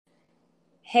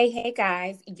Hey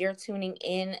guys, you're tuning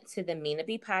in to the Mina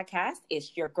B podcast.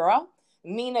 It's your girl,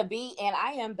 Mina B, and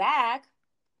I am back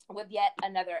with yet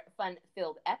another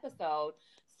fun-filled episode.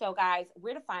 So, guys,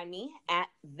 where to find me at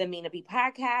the Mina B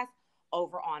podcast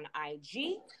over on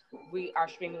IG. We are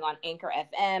streaming on Anchor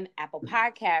FM, Apple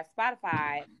Podcasts,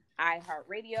 Spotify,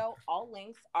 iHeartRadio. All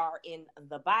links are in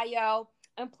the bio.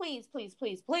 And please,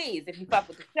 if you fuck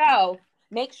with the show,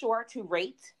 make sure to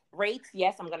rate,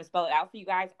 yes, I'm going to spell it out for you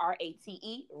guys,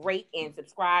 RATE, rate and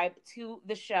subscribe to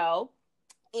the show.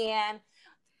 And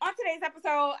on today's episode,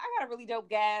 I got a really dope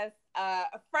guest,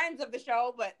 friends of the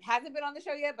show, but hasn't been on the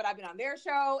show yet, but I've been on their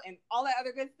show and all that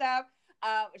other good stuff.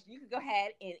 You can go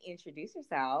ahead and introduce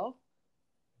yourself.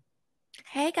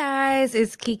 Hey guys,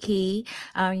 it's Kiki.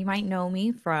 You might know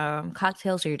me from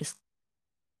Cocktails or just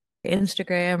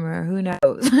Instagram or who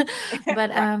knows.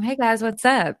 But hey guys, what's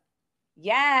up?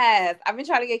 Yes, I've been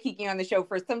trying to get Kiki on the show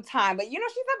for some time, but she's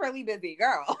a really busy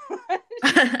girl.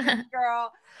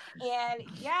 Girl. And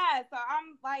yeah, so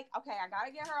I'm like, okay, I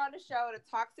gotta get her on the show to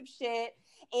talk some shit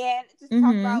and just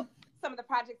talk about some of the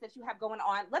projects that you have going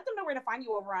on. Let them know where to find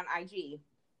you over on IG.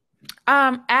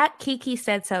 At Kiki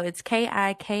Said So. It's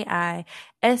KIKISAIDSO.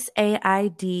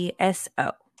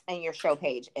 And your show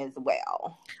page as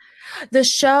well. The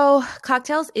show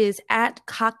Cocktails is at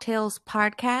Cocktails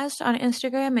Podcast on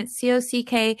Instagram. It's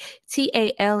COCKTALES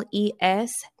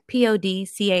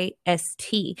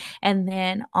PODCAST. And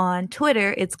then on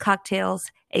Twitter, it's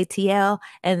Cocktails ATL.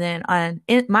 And then on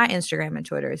my Instagram and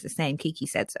Twitter is the same, Kiki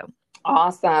Said So.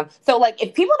 Awesome. So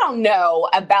if people don't know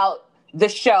about the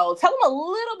show, tell them a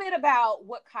little bit about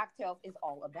what Cocktails is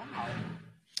all about.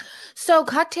 So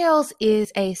Cocktails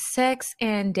is a sex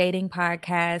and dating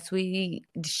podcast. We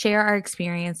share our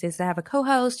experiences. I have a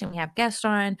co-host and we have guests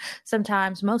on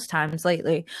sometimes, most times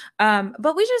lately.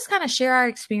 But we just kind of share our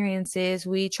experiences.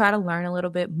 We try to learn a little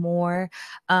bit more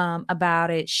about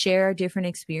it, share different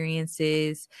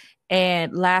experiences,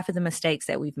 and laugh at the mistakes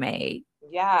that we've made.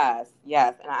 Yes.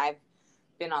 And I've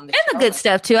been on the show. And the good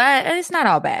stuff too. It's not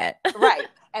all bad. Right.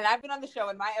 And I've been on the show,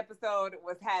 and my episode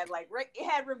had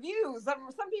reviews.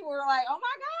 Some people were like, "Oh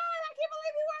my God, I can't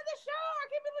believe you were on the show! I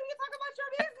can't believe you talk about your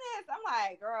business." I'm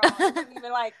like, "Girl, it wasn't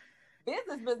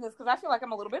even business because I feel like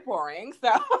I'm a little bit boring." So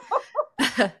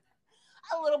a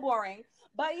little boring,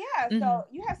 but yeah. So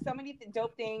you have so many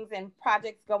dope things and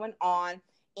projects going on,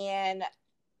 and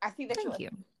I see that you're a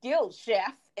skilled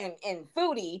chef and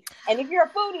foodie. And if you're a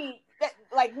foodie,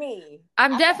 like me,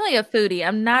 I'm definitely a foodie.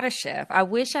 I'm not a chef. I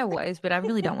wish I was, but I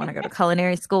really don't want to go to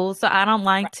culinary school. So I don't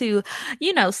like to,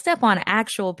 step on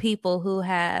actual people who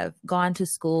have gone to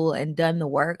school and done the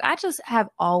work. I just have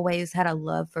always had a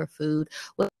love for food,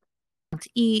 what to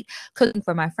eat, cooking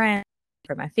for my friends,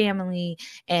 for my family,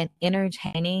 and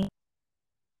entertaining.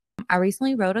 I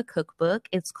recently wrote a cookbook.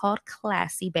 It's called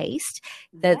Classy Based.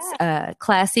 That's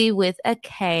classy with a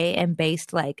K and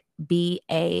based like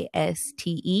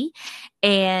BASTE.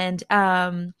 And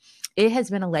it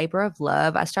has been a labor of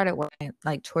love. I started working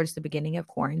towards the beginning of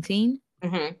quarantine.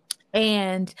 Mm-hmm.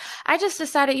 And I just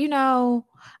decided,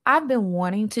 I've been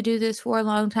wanting to do this for a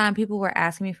long time. People were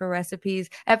asking me for recipes.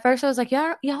 At first I was like,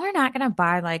 y'all are not going to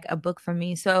buy a book from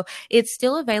me. So it's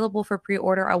still available for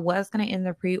pre-order. I was going to end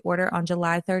the pre-order on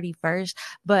July 31st,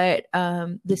 but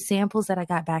the samples that I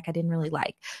got back, I didn't really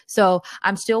like. So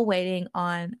I'm still waiting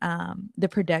on the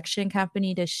production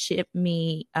company to ship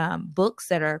me books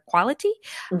that are quality.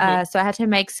 Mm-hmm. So I had to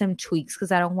make some tweaks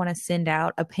because I don't want to send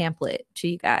out a pamphlet to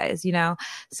you guys,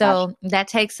 So that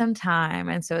takes some time.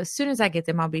 And so as soon as I get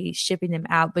them, I'll be shipping them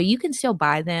out, but you can still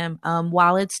buy them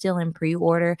while it's still in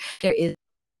pre-order. There is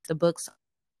the books.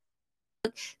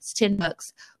 It's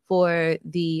 $10 for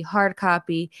the hard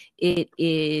copy. It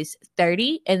is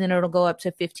 $30, and then it'll go up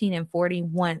to $15 and $40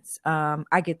 once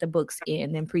I get the books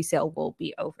in, then pre-sale will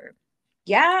be over.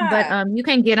 Yeah. But you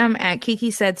can get them at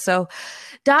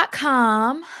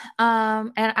kikisaidso.com.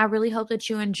 And I really hope that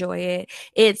you enjoy it.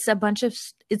 It's a bunch of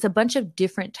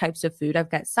different types of food. I've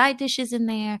got side dishes in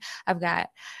there. I've got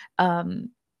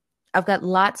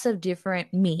lots of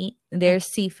different meat. There's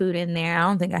seafood in there. I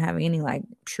don't think I have any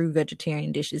true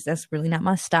vegetarian dishes. That's really not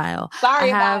my style. Sorry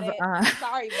about it.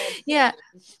 Sorry. Yeah.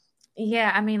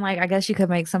 Yeah. I mean, I guess you could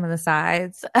make some of the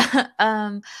sides.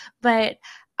 But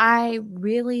I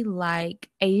really like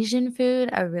Asian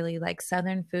food. I really like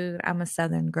Southern food. I'm a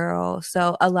Southern girl.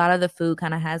 So a lot of the food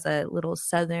kind of has a little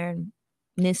Southernness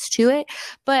to it,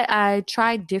 but I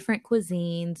tried different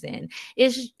cuisines, and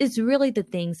it's really the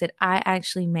things that I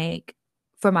actually make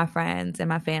for my friends and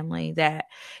my family that,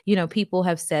 people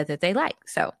have said that they like.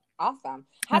 So Awesome.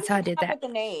 How That's did how you I come did up that. with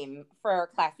the name for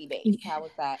Classy Base? How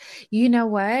was that? You know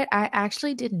what? I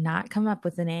actually did not come up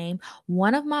with a name.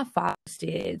 One of my fathers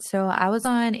did. So I was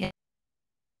on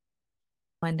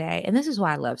one day, and this is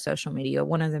why I love social media.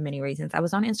 One of the many reasons I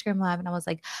was on Instagram Live, and I was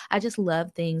like, I just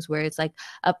love things where it's like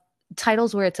a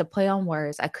titles where it's a play on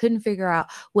words. I couldn't figure out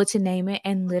what to name it,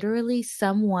 and literally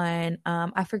someone,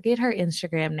 I forget her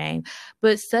Instagram name,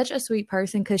 but such a sweet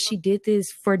person, because she did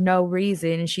this for no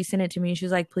reason, and she sent it to me and she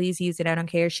was like, please use it, I don't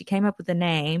care. She came up with the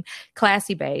name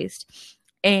Classy Based,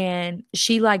 and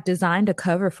she like designed a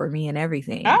cover for me and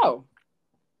everything. Oh,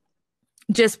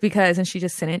 Just because, and she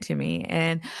just sent it to me,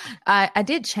 and I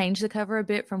did change the cover a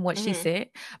bit from what she sent,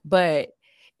 but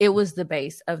it was the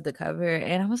base of the cover,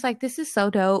 and I was like, this is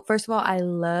so dope. First of all, I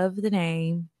love the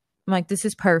name. I'm like, this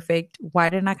is perfect.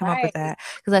 Why didn't I come up with that?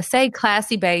 Because I say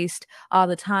classy based all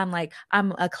the time, like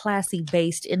I'm a classy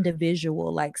based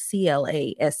individual, like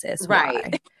CLASSY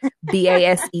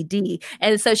BASED.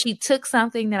 And so she took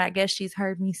something that I guess she's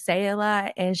heard me say a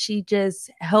lot, and she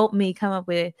just helped me come up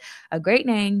with a great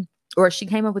name, or she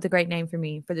came up with a great name for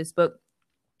me for this book.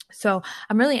 So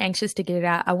I'm really anxious to get it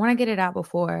out. I want to get it out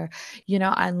before,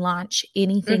 I launch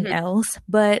anything else,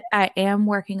 but I am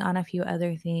working on a few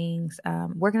other things,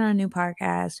 working on a new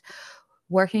podcast,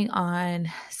 working on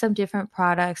some different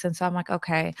products. And so I'm like,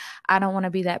 okay, I don't want to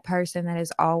be that person that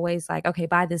is always like, okay,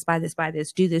 buy this, buy this, buy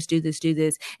this, do this, do this, do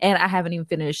this. And I haven't even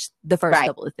finished the first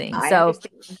couple of things.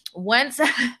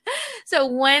 So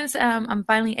once I'm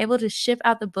finally able to ship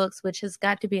out the books, which has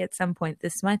got to be at some point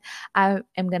this month, I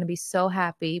am going to be so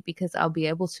happy because I'll be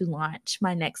able to launch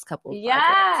my next couple of projects.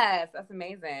 Yes, that's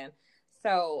amazing.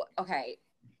 So, okay,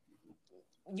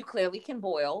 you clearly can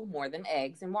boil more than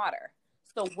eggs in water.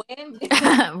 So when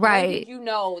when did you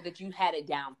know that you had it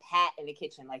down pat in the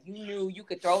kitchen? Like you knew you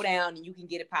could throw down and you can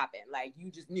get it popping. Like you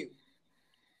just knew.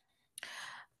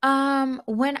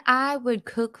 When I would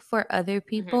cook for other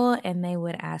people and they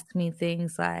would ask me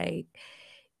things like,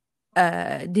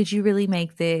 did you really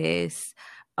make this?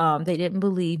 They didn't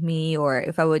believe me, or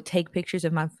if I would take pictures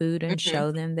of my food and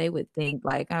show them, they would think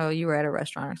like, oh, you were at a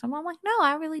restaurant or something. I'm like, no,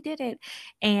 I really did it.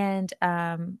 And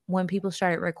when people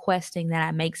started requesting that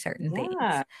I make certain things,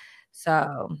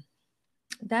 so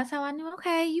that's how I knew,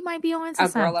 okay, you might be on to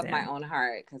something. A girl of my own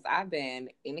heart, because I've been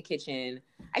in the kitchen.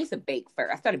 I used to bake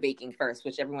first. I started baking first,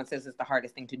 which everyone says is the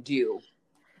hardest thing to do.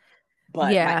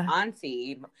 But my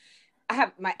auntie, I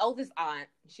have my eldest aunt.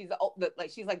 She's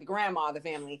like the grandma of the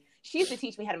family. She used to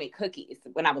teach me how to make cookies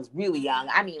when I was really young.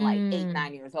 I mean, like 8,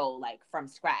 9 years old, like from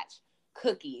scratch.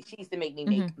 Cookies. She used to make me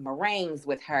make meringues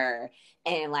with her,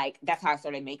 and like that's how I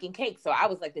started making cakes. So I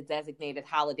was like the designated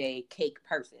holiday cake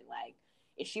person. Like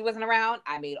if she wasn't around,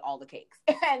 I made all the cakes.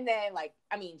 And then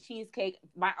cheesecake.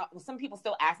 Some people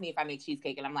still ask me if I make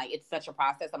cheesecake, and I'm like, it's such a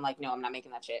process. I'm like, no, I'm not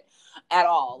making that shit at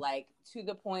all. Like to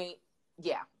the point.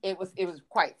 Yeah, it was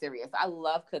quite serious. I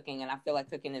love cooking, and I feel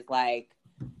like cooking is like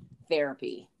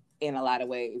therapy in a lot of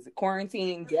ways.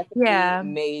 Quarantine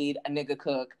definitely made a nigga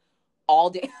cook all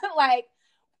day. Like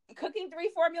cooking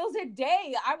 3-4 meals a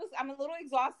day. I'm a little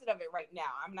exhausted of it right now.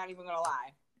 I'm not even gonna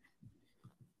lie.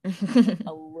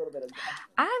 A little bit of that.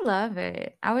 I love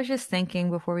it. I was just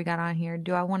thinking before we got on here,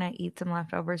 do I want to eat some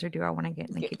leftovers or do I want to get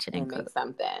in the kitchen and cook make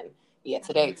something? Yeah,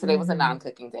 today was a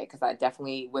non-cooking day because I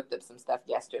definitely whipped up some stuff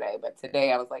yesterday. But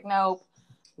today I was like, nope,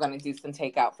 I'm going to do some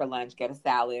takeout for lunch, get a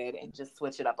salad, and just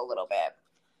switch it up a little bit.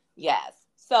 Yes.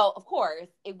 So, of course,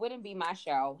 it wouldn't be my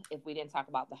show if we didn't talk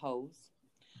about the hoes.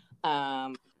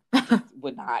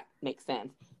 Would not make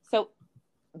sense. So,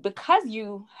 because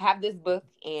you have this book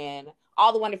and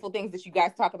all the wonderful things that you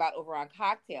guys talk about over on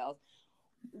Cocktails,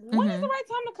 when is the right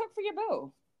time to cook for your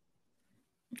boo?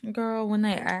 Girl, when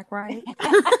they act right.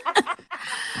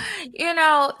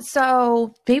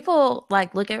 So people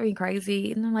like look at me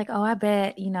crazy and they're like, oh, I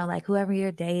bet, like whoever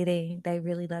you're dating, they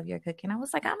really love your cooking. I was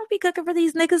like, I don't be cooking for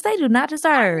these niggas. They do not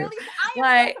deserve.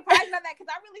 I am so surprised by that because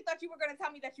I really thought you were going to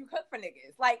tell me that you cook for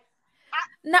niggas. Like,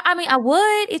 no, I mean, I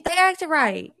would if they acted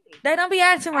right. They don't be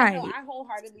acting right. I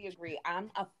wholeheartedly agree.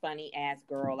 I'm a funny ass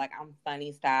girl. Like, I'm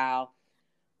funny style.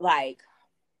 Like,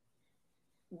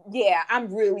 yeah,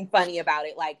 I'm really funny about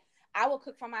it. Like, I will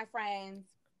cook for my friends.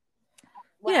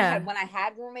 When I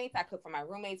had roommates, I cooked for my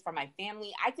roommates, for my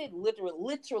family. I did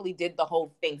literally did the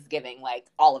whole Thanksgiving, like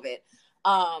all of it.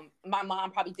 My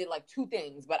mom probably did like 2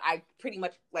 things, but I pretty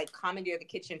much like commandeered the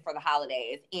kitchen for the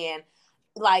holidays. And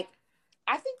like,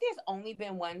 I think there's only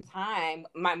been one time,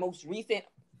 my most recent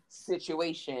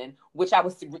situation, which it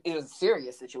was a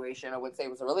serious situation. I wouldn't say it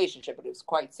was a relationship, but it was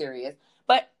quite serious.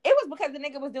 But it was because the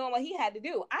nigga was doing what he had to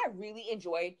do. I really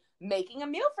enjoyed making a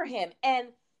meal for him. And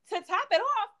to top it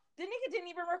off, the nigga didn't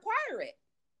even require it.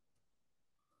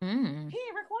 He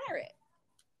didn't require it.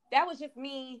 That was just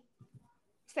me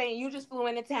saying, you just flew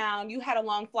into town, you had a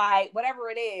long flight, whatever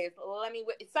it is.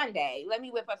 It's Sunday. Let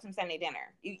me whip up some Sunday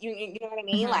dinner. You know what I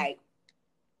mean? Like,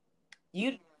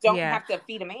 you don't have to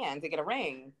feed a man to get a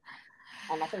ring.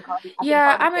 And I think Cardi. You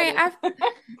don't.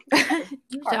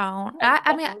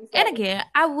 I mean, and again,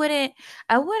 I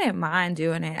wouldn't mind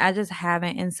doing it. I just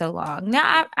haven't in so long.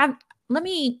 Now,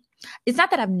 it's not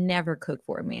that I've never cooked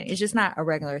for a man. It's just not a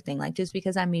regular thing. Like, just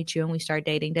because I meet you and we start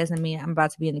dating doesn't mean I'm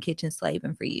about to be in the kitchen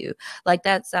slaving for you. Like,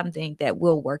 that's something that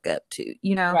we'll work up to,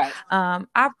 you know? Right.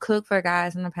 I've cooked for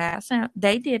guys in the past and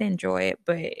they did enjoy it,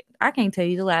 but I can't tell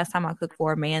you the last time I cooked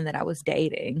for a man that I was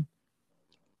dating.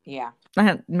 Yeah.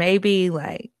 Maybe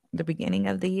like the beginning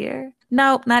of the year.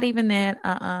 Nope, not even then.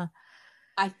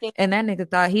 I think, and that nigga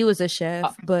thought he was a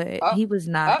chef, but he was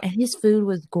not. And his food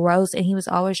was gross, and he was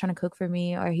always trying to cook for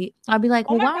me. Or I'd be like,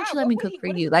 well, why don't you let me cook for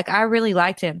you? Like, I really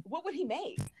liked him. What would he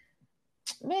make?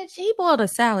 Bitch, he boiled a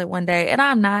salad one day, and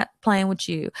I'm not playing with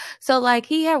you. So, like,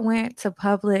 he had went to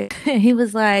Publix, and he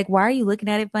was like, why are you looking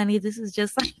at it funny? This is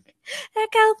just like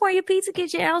at California Pizza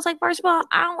Kitchen. And I was like, first of all,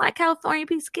 I don't like California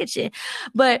Pizza Kitchen.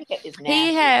 But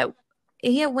he had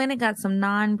went and got some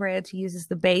naan bread to use as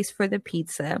the base for the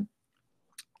pizza.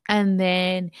 And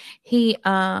then he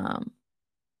had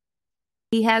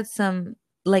some,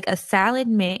 like, a salad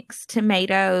mix,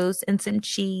 tomatoes and some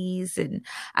cheese, and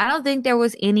I don't think there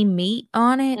was any meat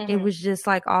on it. Mm-hmm. It was just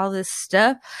like all this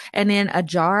stuff, and then a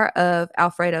jar of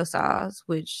Alfredo sauce,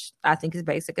 which I think is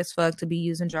basic as fuck to be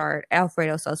using jarred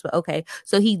Alfredo sauce, but okay.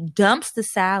 So he dumps the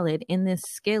salad in this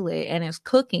skillet and is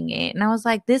cooking it, and I was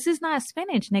like, this is not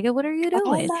spinach, nigga, what are you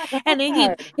doing? Oh, and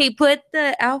then he put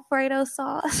the Alfredo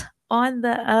sauce on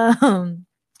the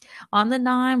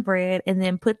naan bread, and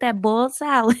then put that boiled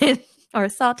salad or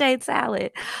sauteed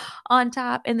salad on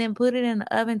top, and then put it in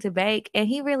the oven to bake. And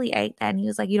he really ate that, and he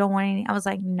was like, you don't want any? I was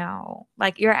like, no,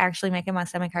 like, you're actually making my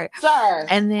stomach hurt, sir.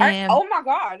 And then oh my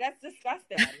God, that's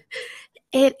disgusting.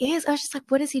 It is. I was just like,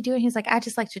 what is he doing? He's like, I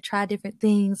just like to try different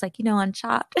things, like,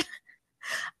 unchopped.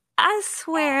 I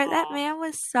swear that man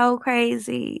was so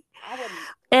crazy.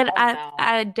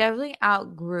 I definitely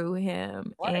outgrew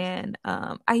him. And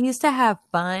I used to have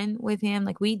fun with him.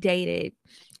 Like, we dated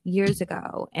years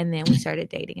ago, and then we started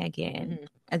dating again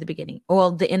at the beginning,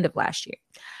 the end of last year.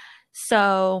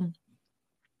 So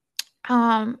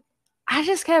I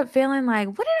just kept feeling like,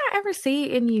 what did I ever see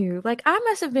in you? Like, I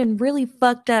must have been really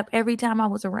fucked up every time I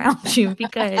was around you,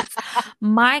 because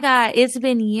my God, it's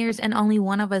been years and only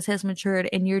one of us has matured,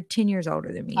 and you're 10 years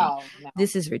older than me. Oh, no.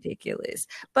 This is ridiculous.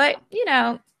 But,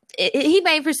 he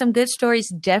made for some good stories,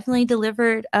 definitely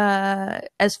delivered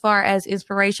as far as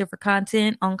inspiration for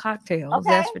content on cocktails. Okay.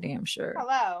 That's for damn sure.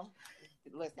 Hello.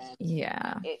 Listen.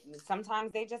 Yeah.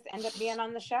 Sometimes they just end up being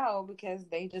on the show because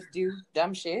they just do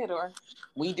dumb shit, or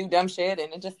we do dumb shit,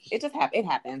 and it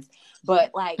happens.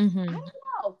 But like, I don't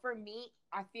know. For me,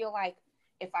 I feel like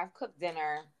if I've cooked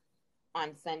dinner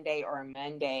on Sunday or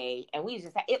Monday, and we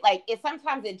just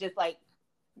sometimes it just like,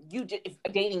 if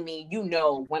dating me,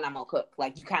 when I'm gonna cook,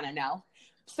 like, you kind of know.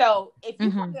 So if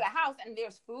you come to the house and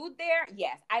there's food there,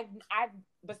 yes, I've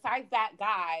besides that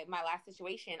guy, my last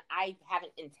situation, I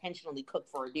haven't intentionally cooked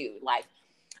for a dude. Like,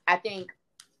 I think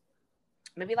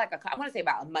maybe I want to say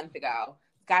about a month ago,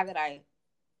 guy that I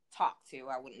talked to,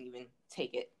 I wouldn't even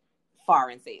take it far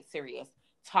and say it's serious,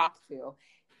 talked to,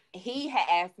 he had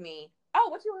asked me,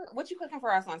 oh, what you cooking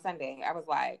for us on Sunday? I was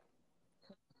like,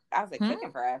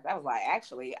 cooking for us? I was like,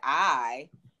 actually, I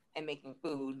am making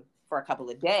food for a couple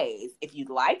of days. If you'd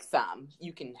like some,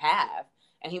 you can have.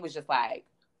 And he was just like,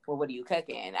 well, what are you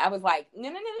cooking? I was like,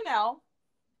 no.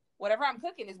 Whatever I'm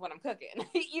cooking is what I'm cooking.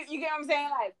 you get what I'm saying?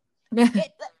 Like,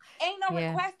 ain't no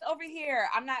request over here.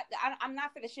 I'm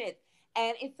not for the shit.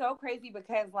 And it's so crazy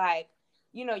because, like,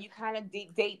 you kind of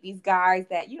date these guys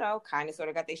that, kind of sort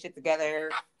of got their shit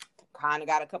together, kind of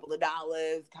got a couple of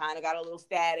dollars, kind of got a little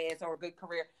status or a good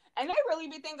career. And they really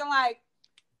be thinking like,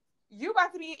 you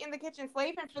about to be in the kitchen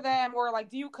slaving for them, or like,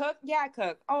 do you cook? Yeah, I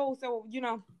cook. Oh, so,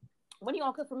 when are you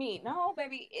gonna cook for me? No,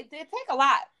 baby, it take a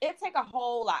lot. It take a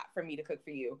whole lot for me to cook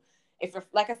for you. If,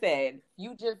 like I said,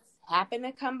 you just happen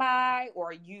to come by,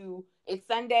 or it's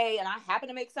Sunday and I happen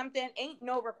to make something, ain't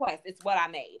no request. It's what I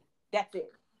made. That's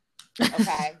it.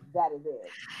 Okay, that is it.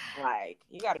 Like,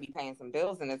 you got to be paying some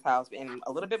bills in this house, and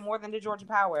a little bit more than the Georgia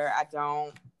Power. I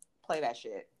don't play that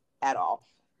shit at all.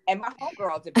 And my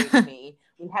homegirl debated me.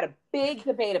 We had a big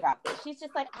debate about this. She's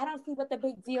just like, I don't see what the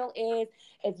big deal is.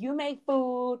 If you make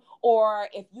food, or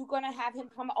if you're going to have him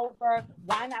come over,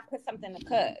 why not put something to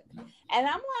cook? And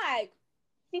I'm like,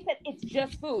 she said, it's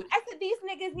just food. I said, these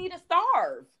niggas need to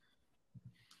starve.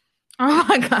 Oh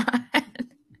my God.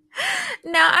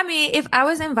 No, I mean, if I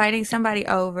was inviting somebody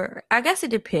over, I guess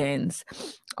it depends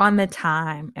on the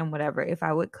time and whatever. If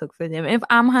I would cook for them, if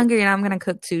I'm hungry and I'm gonna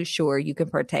cook too, sure, you can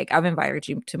partake. I've invited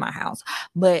you to my house,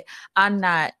 but I'm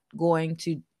not going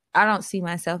to. I don't see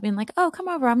myself being like, "Oh, come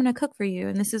over, I'm gonna cook for you,"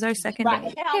 and this is our second Right?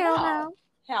 date. Hell Hell no, no.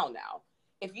 hell no.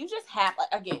 If you just have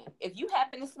again, if you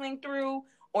happen to swing through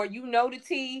or you know the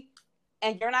tea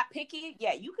and you're not picky,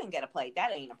 yeah, you can get a plate.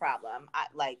 That ain't a problem.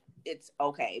 It's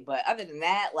okay. But other than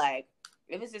that, like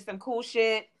if it's just some cool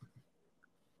shit,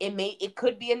 it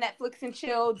could be a Netflix and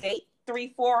chill date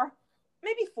 3, 4,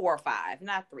 maybe 4 or 5,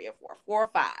 not 3 or 4, 4 or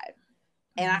 5.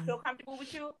 And I feel comfortable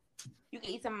with you. You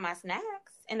can eat some of my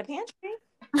snacks in the pantry.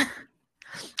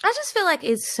 I just feel like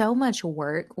it's so much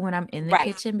work when I'm in the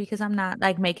kitchen because I'm not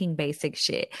like making basic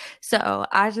shit. So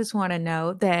I just want to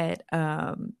know that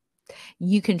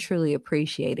you can truly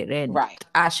appreciate it, and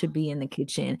I should be in the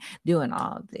kitchen doing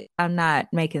all of this. I'm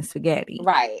not making spaghetti.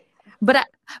 Right.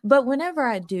 But whenever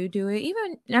I do it,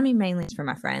 even, I mean, mainly it's for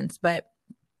my friends, but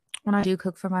when I do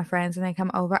cook for my friends and they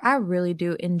come over, I really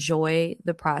do enjoy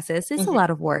the process. It's a lot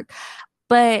of work,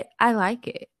 but I like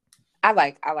it. I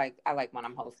like when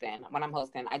I'm hosting. When I'm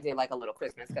hosting, I did like a little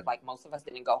Christmas because like most of us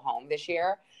didn't go home this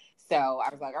year. So I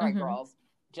was like, all right, girls,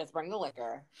 just bring the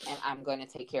liquor and I'm going to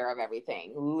take care of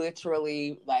everything.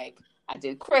 Literally, like I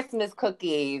did Christmas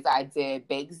cookies. I did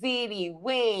baked ziti,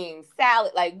 wings,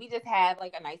 salad. Like we just had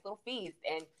like a nice little feast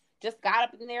and just got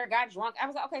up in there, got drunk. I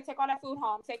was like, okay, take all that food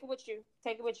home. Take it with you.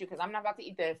 Take it with you because I'm not about to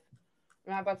eat this.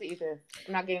 I'm not about to eat this.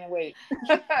 I'm not gaining weight.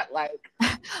 Like,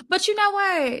 but you know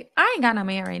what? I ain't got no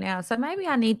man right now, so maybe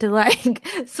I need to like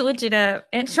switch it up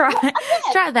and try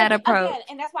that approach. Again,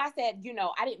 and that's why I said,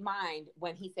 I didn't mind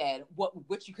when he said,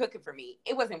 "What you cooking for me?"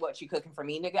 It wasn't what you cooking for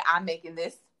me, nigga. I'm making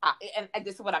this, and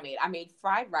this is what I made. I made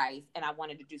fried rice, and I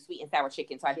wanted to do sweet and sour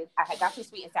chicken. So I had got some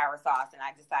sweet and sour sauce, and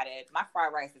I decided my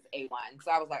fried rice is A1. So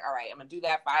I was like, all right, I'm gonna do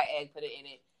that. Fry egg, put it in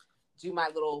it, do my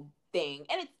little thing,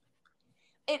 and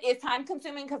it is time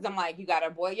consuming because I'm like, you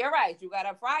gotta boil your rice, you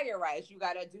gotta fry your rice, you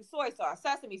gotta do soy sauce,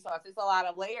 sesame sauce. It's a lot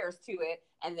of layers to it,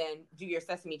 and then do your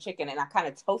sesame chicken. And I kind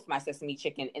of toast my sesame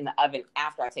chicken in the oven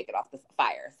after I take it off the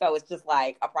fire. So it's just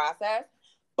like a process,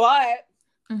 but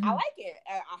I like it.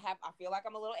 I feel like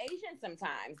I'm a little Asian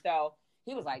sometimes. So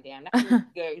he was like, damn, that food was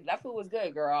good. That food was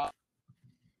good, girl.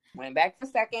 Went back for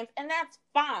seconds, and that's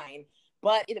fine.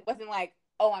 But it wasn't like,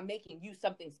 oh, I'm making you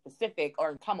something specific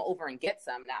or come over and get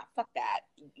some. Nah, fuck that.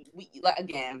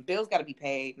 Again, bills got to be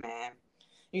paid, man.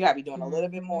 You got to be doing a little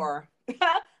bit more.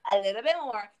 A little bit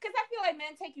more. Because I feel like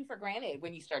men take you for granted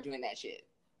when you start doing that shit.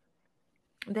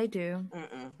 They do.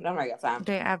 Nobody got time.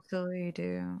 They absolutely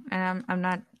do. And I'm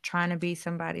not trying to be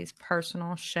somebody's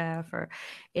personal chef or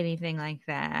anything like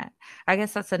that. I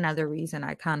guess that's another reason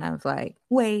I kind of like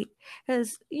wait,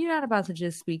 because you're not about to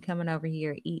just be coming over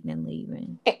here eating and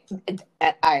leaving.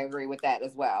 I agree with that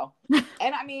as well.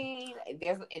 And I mean,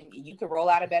 you can roll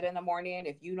out of bed in the morning.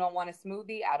 If you don't want a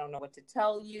smoothie, I don't know what to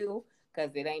tell you.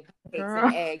 Because it ain't pancakes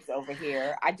and eggs over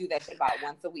here. I do that shit about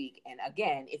once a week. And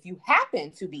again, if you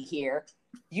happen to be here,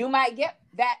 you might get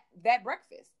that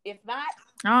breakfast. If not,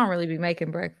 I don't really be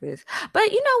making breakfast.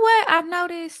 But you know what? I've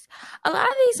noticed a lot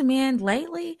of these men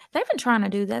lately, they've been trying to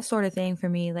do that sort of thing for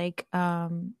me. Like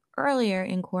earlier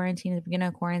in quarantine, at the beginning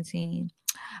of quarantine,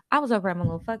 I was over at my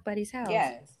little fuck buddy's house.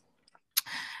 Yes.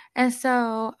 And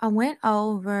so I went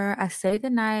over, I stayed the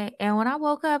night, and when I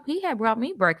woke up, he had brought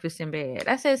me breakfast in bed.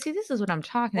 I said, see, this is what I'm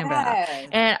talking about.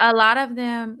 And a lot of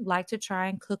them like to try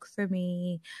and cook for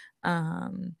me,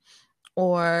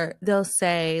 or they'll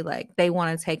say, like, they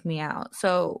want to take me out.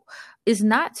 So it's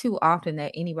not too often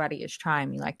that anybody is trying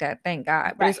me like that, thank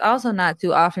God. But it's also not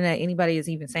too often that anybody is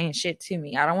even saying shit to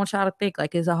me. I don't want y'all to think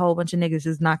like it's a whole bunch of niggas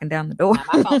just knocking down the door.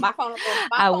 My phone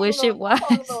I wish it was. My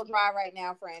phone's a little dry right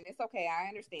now, friend. It's okay. I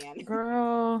understand.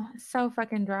 Girl, so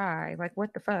fucking dry. Like,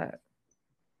 what the fuck?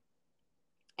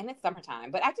 And it's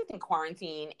summertime. But I just think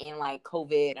quarantine and like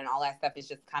COVID and all that stuff is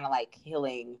just kind of like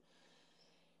killing.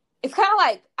 It's kind of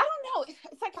like, I don't know.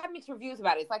 It's like I have mixed reviews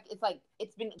about it. It's like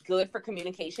it's been good for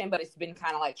communication, but it's been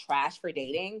kind of like trash for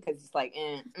dating because it's like,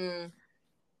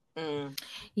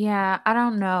 Yeah, I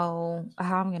don't know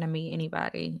how I'm gonna meet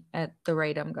anybody at the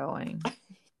rate I'm going.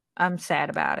 I'm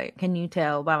sad about it. Can you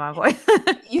tell by my voice?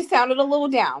 You sounded a little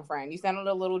down, friend. You sounded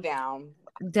a little down.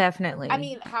 Definitely. I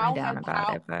mean, how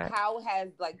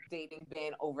has like dating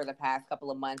been over the past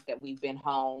couple of months that we've been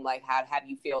home? Like, how have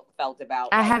you felt about?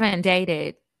 I haven't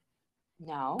dated.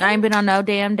 No, I ain't been on no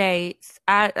damn dates.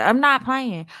 I'm not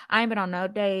playing. I ain't been on no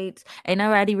dates. Ain't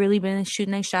nobody really been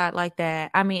shooting a shot like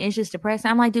that. I mean, it's just depressing.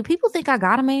 I'm like, do people think I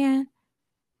got a man?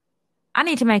 I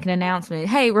need to make an announcement.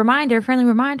 Hey, friendly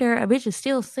reminder, a bitch is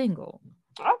still single.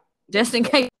 Oh, Just in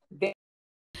case.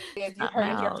 If you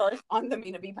heard it here first on the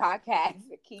Mina B podcast,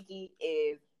 Kiki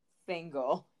is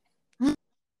single.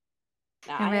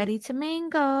 Now, I'm ready to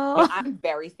mingle. I'm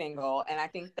very single, and I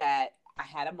think that I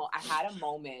had a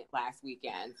moment last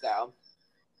weekend. So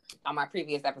on my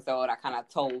previous episode, I kind of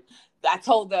told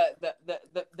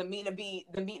the Mina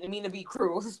B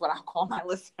crew, this is what I call my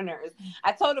listeners.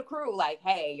 I told the crew, like,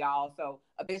 hey, y'all, so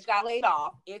a bitch got laid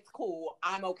off. It's cool.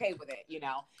 I'm okay with it, you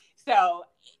know? So,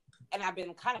 and I've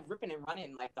been kind of ripping and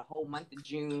running like the whole month of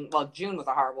June. Well, June was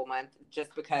a horrible month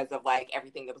just because of like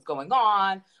everything that was going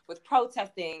on with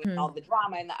protesting and all the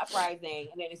drama and the uprising.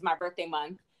 And then it's my birthday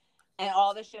month, and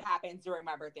all this shit happens during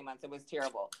my birthday month. It was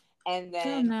terrible. And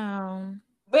then,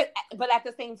 But at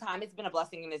the same time, it's been a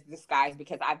blessing in disguise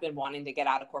because I've been wanting to get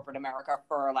out of corporate America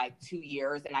for like 2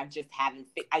 years, and I just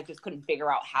couldn't figure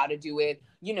out how to do it.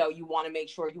 You know, you want to make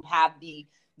sure you have the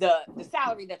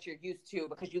salary that you're used to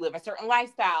because you live a certain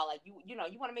lifestyle. Like you know,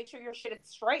 you want to make sure your shit is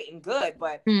straight and good.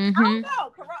 But I don't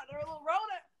know,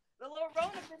 the little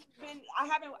Rona been I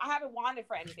haven't wanted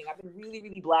for anything. I've been really,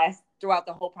 really blessed throughout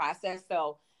the whole process.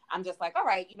 So I'm just like, all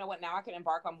right, you know what? Now I can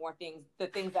embark on more things, the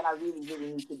things that I really,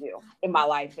 really need to do in my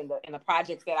life, and the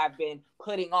projects that I've been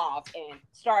putting off and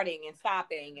starting and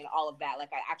stopping and all of that. Like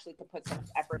I actually could put some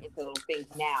effort into those things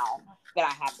now that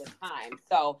I have this time.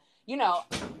 So, you know,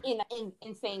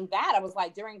 in saying that, I was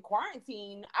like, during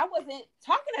quarantine, I wasn't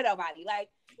talking to nobody. Like,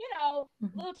 you know,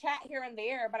 little chat here and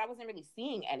there, but I wasn't really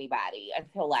seeing anybody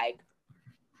until like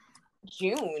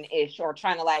June-ish, or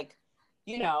trying to like,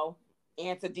 you know,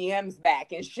 answer DMs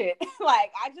back and shit.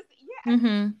 Like I just,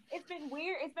 it's been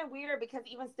weird. It's been weirder because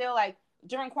even still, like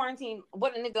during quarantine,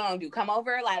 what a nigga gonna do? Come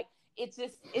over? Like it's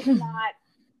not.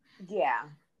 Yeah.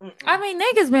 I mean,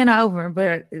 niggas been over,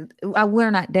 but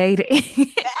we're not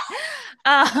dating.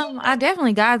 I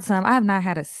definitely got some. I have not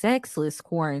had a sexless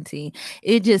quarantine.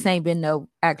 It just ain't been no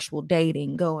actual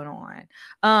dating going on.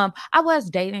 I was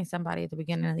dating somebody at the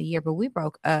beginning of the year, but we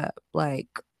broke up like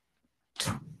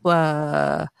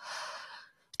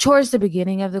towards the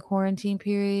beginning of the quarantine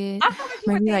period. I feel like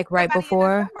you maybe like right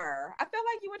before. I feel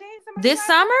like you were dating somebody this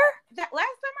summer. That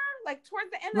last summer, like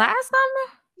towards the end. Last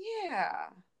summer. Yeah.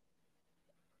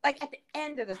 Like at the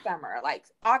end of the summer, like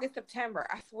August, September.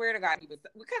 I swear to God, he was,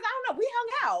 because I don't know, we hung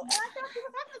out and I thought he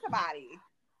was talking to somebody.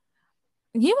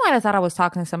 You might have thought I was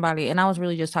talking to somebody, and I was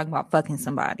really just talking about fucking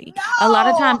somebody. No, a lot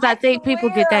of times I think people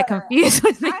get that confused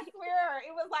with me. I swear,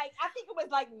 I think it was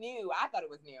like new. I thought it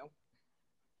was new.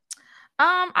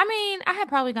 I mean, I had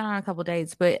probably gone on a couple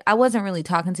dates, but I wasn't really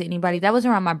talking to anybody. That was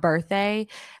around my birthday.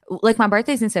 Like my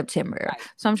birthday's in September. Right.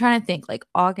 So I'm trying to think like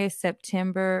August,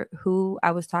 September, who I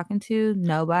was talking to.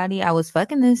 Nobody. I was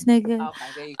fucking this nigga. Okay,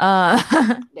 there you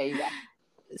go. There you go.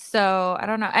 So I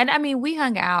don't know. And I mean, we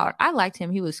hung out. I liked him.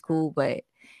 He was cool, but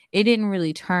it didn't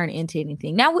really turn into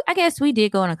anything. Now, I guess we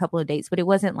did go on a couple of dates, but it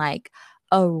wasn't like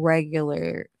a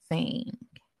regular thing.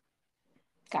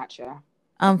 Gotcha.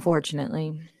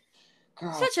 Unfortunately.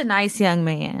 Girl. Such a nice young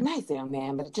man. Nice young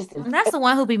man, but that's the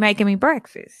one who be making me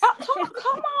breakfast. Oh, come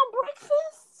on,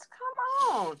 breakfast.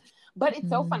 Come on. But it's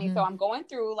so funny. So I'm going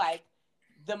through like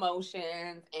the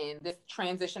motions and this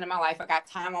transition in my life. I got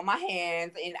time on my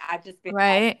hands, and I've just been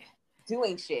like,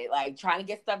 doing shit, like trying to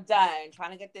get stuff done, trying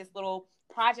to get this little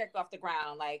project off the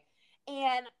ground. Like,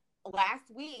 and last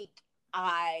week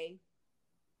I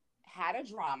had a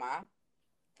drama,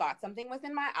 thought something was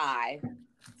in my eye.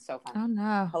 So funny. Oh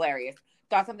no. Hilarious.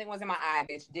 Thought something was in my eye,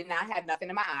 bitch. Did not have nothing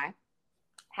in my eye.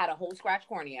 Had a whole scratch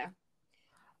cornea.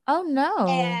 Oh no.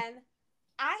 And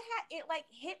I had it like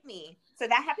hit me. So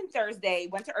that happened Thursday.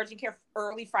 Went to urgent care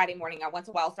early Friday morning. I went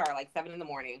to Wellstar like 7 a.m.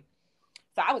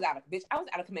 So I was out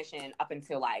of commission up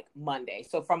until like Monday.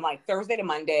 So from like Thursday to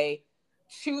Monday,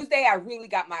 Tuesday I really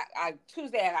got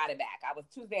Tuesday I got it back.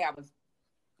 Tuesday I was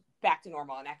back to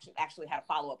normal, and actually had a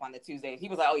follow-up on the Tuesday. He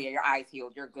was like, oh yeah, your eye's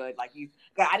healed, you're good. Like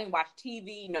I didn't watch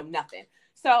TV, no nothing.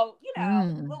 So, you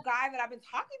know, the little guy that I've been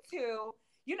talking to,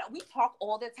 you know, we talk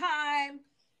all the time,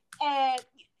 and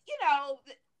you know,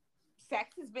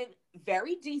 sex has been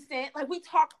very decent. Like we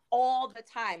talk all the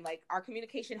time. Like our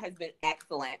communication has been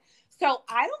excellent. So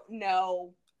I don't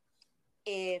know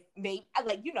if maybe,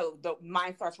 like, you know, the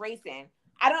mind starts racing.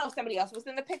 I don't know if somebody else was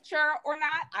in the picture or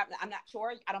not. I'm not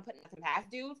sure. I don't put nothing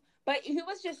past dudes. But he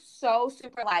was just so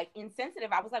super, like,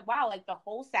 insensitive. I was like, wow, like, the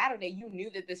whole Saturday, you knew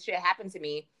that this shit happened to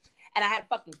me. And I had a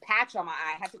fucking patch on my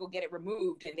eye. I had to go get it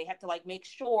removed. And they had to, like, make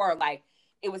sure, like,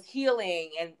 it was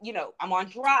healing. And, you know, I'm on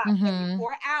drops every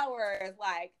 4 hours.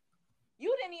 Like,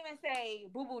 you didn't even say,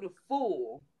 boo-boo the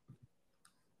fool.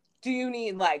 Do you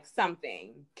need, like,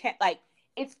 something?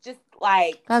 It's just,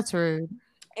 like... That's rude.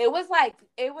 It was like,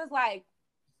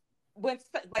 when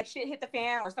like shit hit the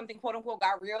fan or something quote unquote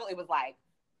got real, it was like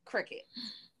cricket.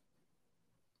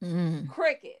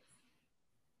 Cricket.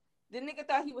 The nigga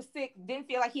thought he was sick, didn't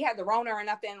feel like he had the Rona or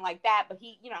nothing like that, but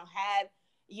he, had,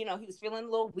 he was feeling a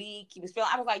little weak. I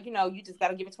was like, you just got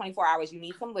to give it 24 hours. You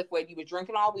need some liquid. You were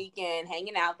drinking all weekend,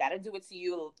 hanging out. That'll do it to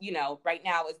you. Right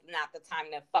now is not the time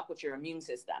to fuck with your immune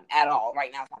system at all.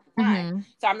 Right now is not the time.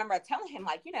 So I remember telling him,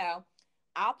 like,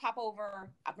 I'll pop over.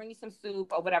 I'll bring you some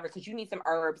soup or whatever because you need some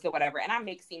herbs or whatever. And I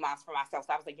make sea moss for myself.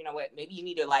 So I was like, you know what? Maybe you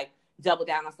need to, like, double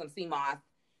down on some sea moss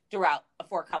throughout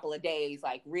for a couple of days,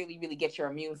 like really, really get your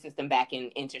immune system back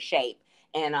into shape.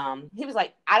 And he was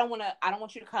like, I don't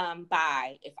want you to come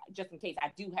by just in case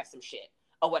I do have some shit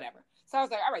or whatever. So I was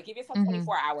like, all right, give yourself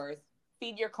 24 hours,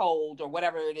 feed your cold or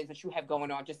whatever it is that you have going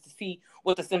on just to see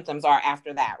what the symptoms are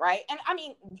after that, right? And I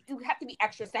mean, you have to be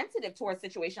extra sensitive towards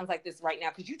situations like this right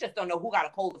now because you just don't know who got a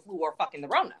cold, the flu, or fucking the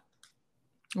Rona.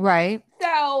 Right.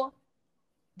 So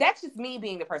that's just me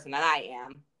being the person that I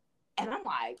am. And I'm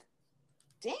like,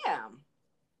 damn,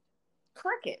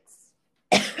 crickets.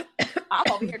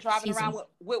 I'm over here driving around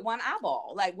with one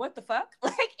eyeball. Like, what the fuck?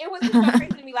 Like, it was just so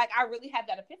crazy to me. Like, I really had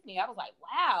that epiphany. I was like,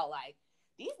 wow, like,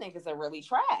 these niggas are really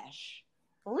trash.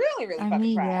 Really, really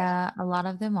fucking trash. Yeah, a lot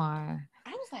of them are.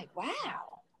 I was like,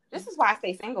 wow. This is why I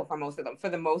stay single for most of them. For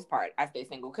the most part, I stay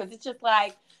single. Because it's just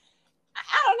like,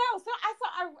 I don't know. So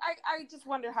I just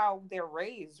wonder how they're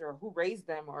raised or who raised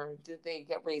them. Or did they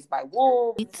get raised by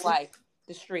wolves? Like,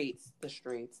 the streets.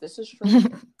 This is true.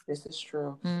 This is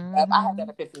true. I had that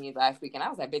epiphany last week, and I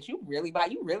was like, "Bitch, you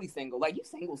really single? Like, you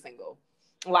single?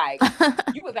 Like,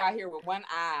 you was out here with one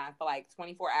eye for like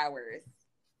 24 hours,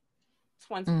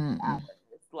 24 hours.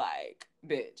 Like,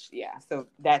 bitch, yeah." So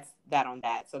that's that on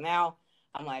that. So now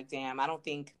I'm like, damn, I don't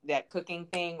think that cooking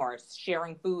thing or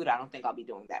sharing food. I don't think I'll be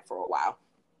doing that for a while.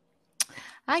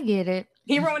 I get it.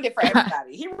 He ruined it for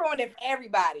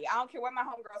everybody. I don't care what my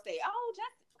homegirls say. Oh,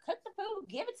 just cook the food,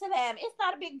 give it to them. It's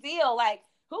not a big deal. Like,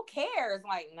 who cares?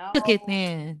 Like, no. Cook it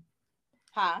then.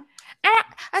 Huh?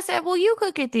 I said, well, you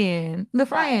cook it then. The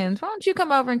friends, right. Why don't you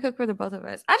come over and cook for the both of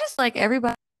us? I just like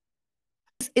everybody.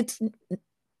 It's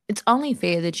only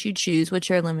fair that you choose what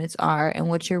your limits are and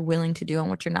what you're willing to do and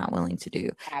what you're not willing to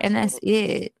do. Absolutely. And that's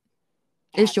it.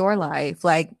 It's your life.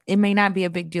 Like, it may not be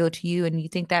a big deal to you, and you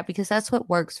think that because that's what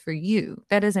works for you.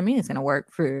 That doesn't mean it's going to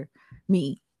work for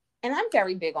me. And I'm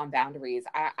very big on boundaries.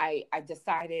 I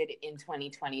decided in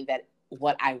 2020 that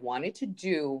what I wanted to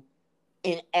do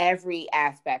in every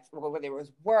aspect, whether it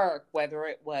was work, whether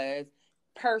it was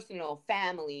personal,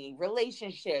 family,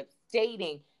 relationships,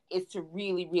 dating, is to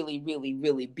really, really, really,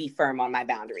 really be firm on my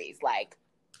boundaries. Like,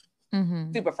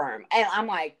 super firm. And I'm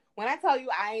like, when I tell you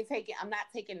I'm not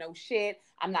taking no shit.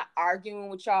 I'm not arguing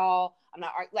with y'all. I'm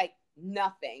not like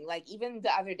nothing. Like, even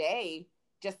the other day,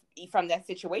 just from that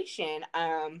situation,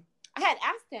 I had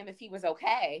asked him if he was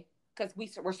okay because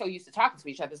we're so used to talking to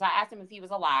each other. So I asked him if he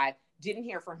was alive. Didn't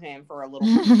hear from him for a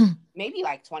little maybe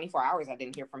like 24 hours. I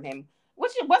didn't hear from him,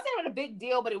 which it wasn't a big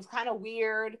deal, but it was kind of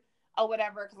weird or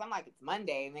whatever. Because I'm like, it's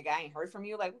Monday, and the guy ain't heard from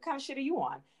you. Like, what kind of shit are you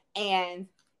on? And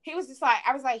he was just like,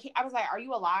 I was like, are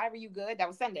you alive? Are you good? That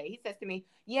was Sunday. He says to me,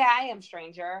 yeah, I am,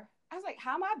 stranger. I was like,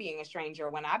 how am I being a stranger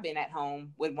when I've been at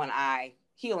home with one eye,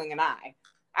 healing an eye?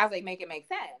 I was like, make it make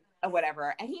sense or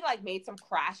whatever. And he like made some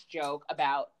crass joke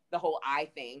about the whole eye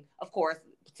thing. Of course,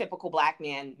 typical Black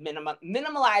man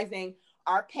minimalizing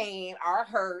our pain, our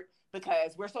hurt,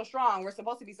 because we're so strong. We're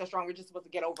supposed to be so strong. We're just supposed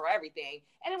to get over everything.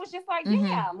 And it was just like,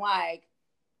 damn, like,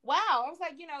 wow. I was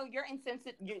like, you're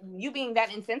insensitive. You being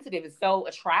that insensitive is so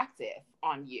attractive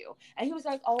on you. And he was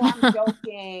like, oh, I'm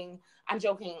joking. I'm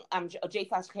joking. I'm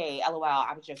J/K, LOL.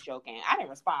 I was just joking. I didn't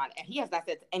respond. And he has not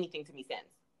said anything to me since.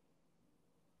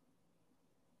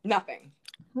 Nothing.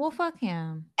 Well, fuck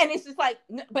him. And it's just like,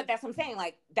 but that's what I'm saying.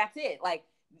 Like, that's it. Like,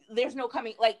 there's no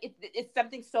coming, like, it's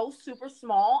something so super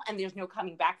small, and there's no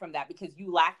coming back from that because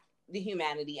you lack the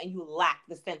humanity and you lack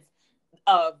the sense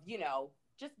of,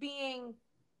 just being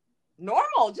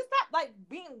normal, just not like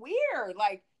being weird.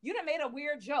 Like, you done made a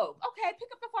weird joke. Okay, pick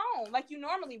up the phone like you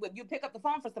normally would. You pick up the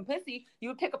phone for some pussy. You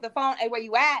would pick up the phone, hey, where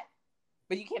you at?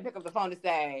 But you can't pick up the phone to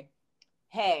say,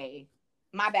 hey,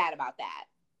 my bad about that.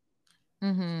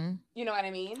 You know what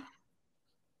I mean?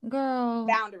 Girl.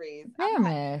 Boundaries.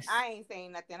 I ain't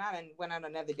saying nothing. I done went on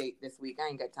another date this week. I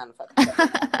ain't got time to fucking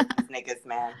these niggas,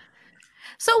 man.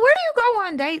 So where do you go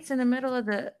on dates in the middle of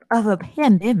a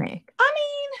pandemic? I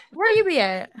mean, where you be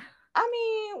at? I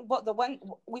mean, well, the one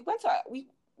we went to, me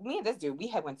and this dude, we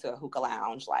had went to a hookah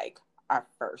lounge, like our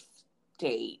first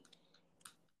date.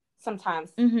 Sometimes.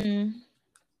 Where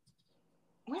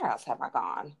else have I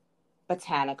gone?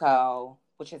 Botanico,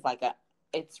 which is like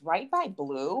it's right by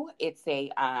Blue. It's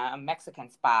a Mexican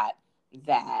spot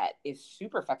that is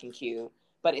super fucking cute,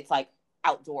 but it's like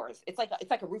outdoors. It's like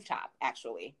a rooftop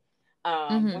actually.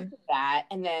 Went to that,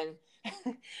 and then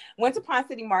went to Pond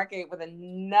City Market with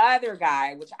another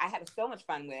guy, which I had so much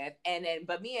fun with. And then,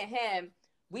 but me and him,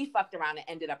 we fucked around and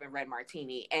ended up in Red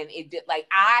Martini. And it did, like,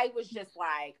 I was just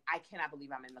like, I cannot believe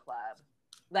I'm in the club.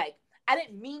 Like, I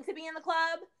didn't mean to be in the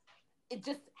club. It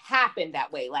just happened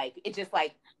that way. Like, it just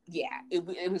like, yeah,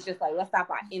 it was just like, let's stop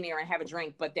by in there and have a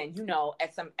drink. But then, you know,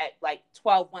 at like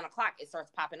 1 o'clock, it starts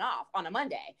popping off on a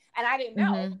Monday. And I didn't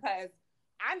know because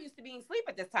I'm used to being asleep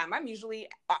at this time. I'm usually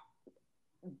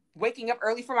waking up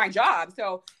early for my job.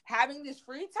 So having this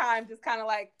free time just kind of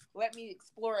like let me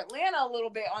explore Atlanta a little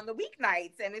bit on the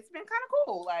weeknights. And it's been kind of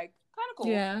cool. Like, kind of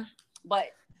cool. Yeah. But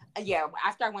yeah,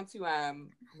 after I went to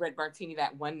Red Martini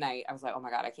that one night, I was like, oh my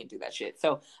God, I can't do that shit.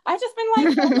 So I just been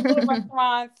like going to little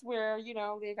restaurants where, you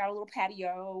know, they got a little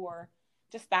patio, or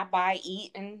just stop by,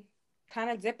 eat, and kind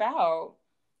of dip out.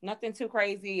 Nothing too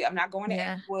crazy. I'm not going to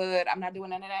Edgewood. I'm not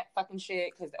doing none of that fucking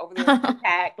shit because over there it's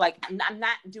packed. Like, I'm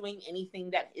not doing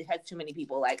anything that it has too many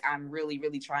people. Like, I'm really,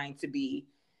 really trying to be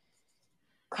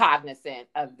cognizant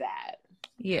of that.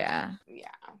 Yeah. Yeah.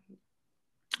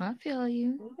 I feel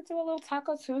you. You could do a little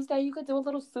Taco Tuesday. You could do a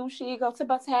little sushi. Go to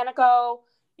Botanico.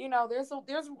 You know, there's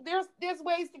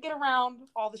ways to get around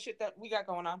all the shit that we got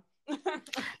going on.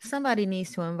 Somebody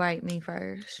needs to invite me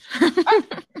first.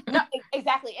 No,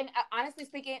 exactly. And honestly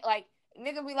speaking, like,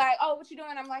 nigga be like, oh, what you doing?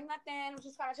 I'm like, nothing. I'm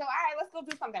just kind of chill. All right, let's go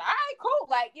do something. All right, cool.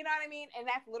 Like, you know what I mean? And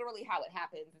that's literally how it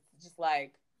happens. It's just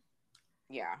like,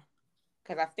 yeah.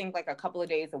 Because I think like a couple of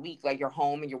days a week, like you're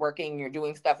home and you're working, and you're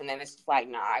doing stuff, and then it's just like,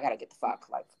 nah, I gotta get the fuck.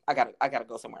 Like, I gotta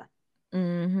go somewhere.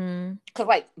 Because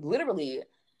like literally,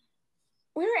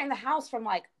 we were in the house from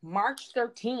like March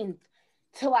 13th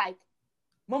to like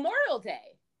Memorial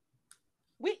Day.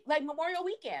 Memorial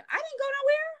weekend. I didn't go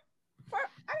nowhere.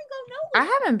 I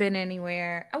haven't been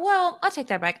anywhere. Well, I'll take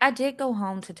that back. I did go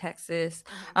home to Texas.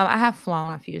 I have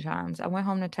flown a few times. I went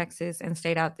home to Texas and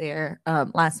stayed out there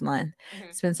last month.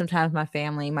 Spent some time with my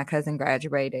family. My cousin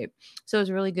graduated, so it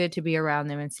was really good to be around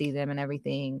them and see them and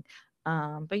everything.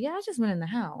 But yeah, I just been in the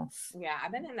house. Yeah,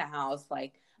 I've been in the house.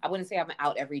 Like, I wouldn't say I'm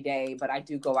out every day, but I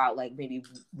do go out like maybe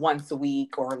once a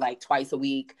week or like twice a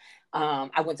week.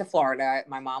 I went to Florida.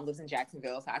 My mom lives in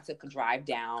Jacksonville, so I took a drive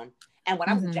down. And when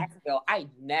I was in Jacksonville, I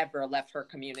never left her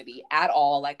community at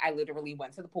all. Like, I literally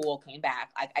went to the pool, came back.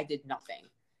 I did nothing.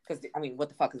 Because, I mean, what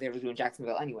the fuck is there to do in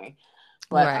Jacksonville anyway?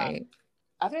 But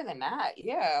other than that,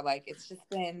 yeah, like, it's just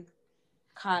been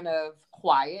kind of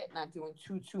quiet, not doing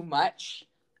too much.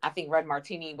 I think Red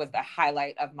Martini was the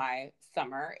highlight of my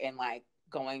summer, and, like,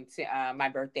 going to my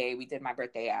birthday. We did my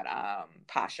birthday at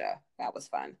Pasha. That was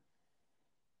fun.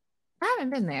 I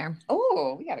haven't been there.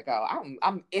 Oh, we gotta go.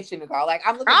 I'm itching to go. Like,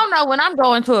 I don't know when I'm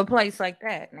going to a place like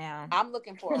that now. I'm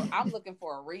looking for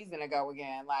a reason to go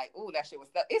again. Like, ooh, that shit was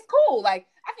it's cool. Like,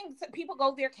 I think people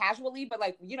go there casually, but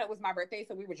like, you know, it was my birthday,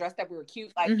 so we were dressed up, we were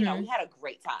cute. Like, you know, we had a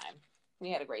great time.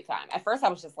 At first I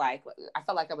was just like, I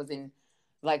felt like I was in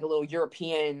like a little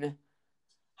European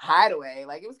hideaway.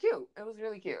 Like, it was cute. It was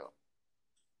really cute.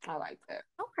 I liked it.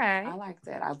 Okay. I liked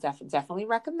it. I'll definitely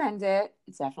recommend it.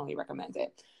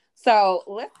 So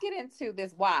let's get into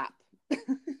this WAP. Let's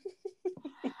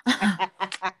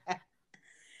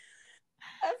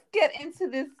get into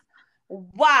this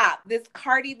WAP, this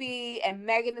Cardi B and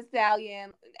Megan Thee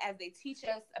Stallion, as they teach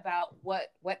us about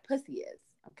what pussy is.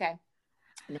 Okay.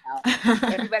 Now,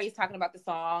 everybody's talking about the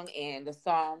song, and the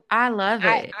song. I love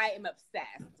it. I am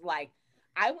obsessed. Like,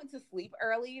 I went to sleep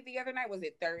early the other night. Was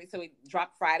it Thursday? So it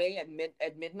dropped Friday at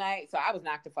midnight. So I was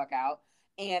knocked the fuck out.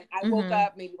 And I woke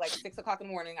up maybe like 6 o'clock in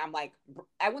the morning. I'm like,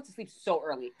 I went to sleep so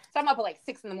early. So I'm up at like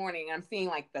 6 in the morning, and I'm seeing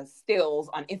like the stills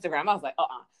on Instagram. I was like,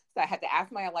 So I had to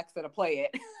ask my Alexa to play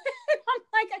it. I'm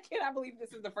like, I cannot believe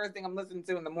this is the first thing I'm listening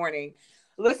to in the morning.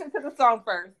 Listen to the song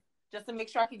first, just to make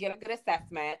sure I could get a good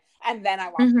assessment. And then I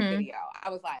watched the video. I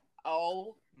was like,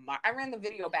 oh my, I ran the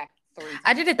video back 3 times.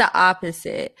 I did it the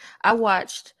opposite. I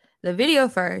watched the video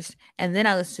first, and then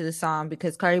I listened to the song,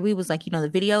 because Cardi B was like, you know, the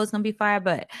video is going to be fire,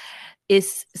 but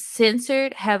it's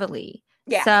censored heavily.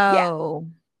 Yeah. So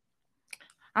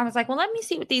I was like, well, let me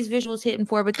see what these visuals hitting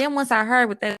for. But then once I heard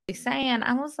what they were saying,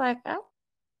 I was like, oh,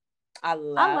 I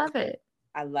love it.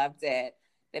 I loved it.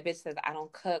 The bitch says, I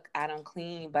don't cook, I don't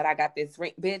clean, but I got this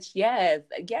ring. Bitch, yes,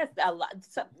 a lot.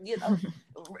 So, you know,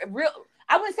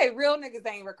 I wouldn't say real niggas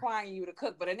ain't requiring you to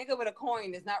cook, but a nigga with a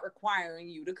coin is not requiring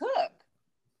you to cook.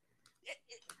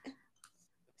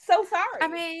 So sorry. I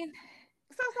mean,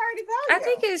 so sorry to tell you. I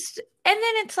think and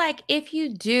then it's like, if you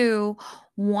do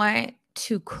want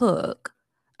to cook,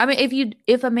 I mean,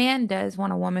 if a man does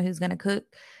want a woman who's gonna cook,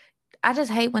 I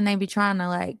just hate when they be trying to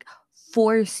like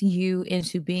force you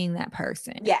into being that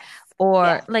person. Yes. Or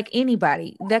Yes. like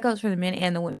anybody. That goes for the men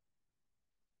and the women.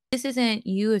 This isn't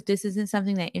you, if this isn't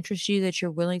something that interests you that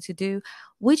you're willing to do,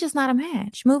 we just not a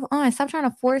match. Move on. Stop trying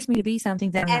to force me to be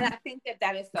something that I'm not. And I think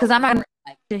that is so, because I'm not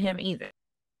like to him either.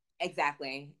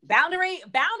 Exactly. Boundaries.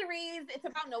 It's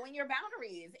about knowing your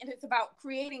boundaries, and it's about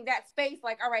creating that space.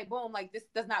 Like, all right, boom, like this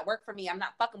does not work for me. I'm not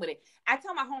fucking with it. I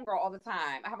tell my homegirl all the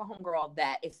time. I have a homegirl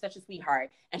that is such a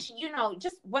sweetheart, and she,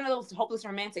 just one of those hopeless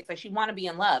romantics. Like, she want to be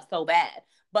in love so bad,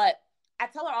 but I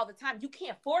tell her all the time, you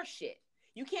can't force shit.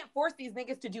 You can't force these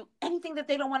niggas to do anything that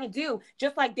they don't want to do.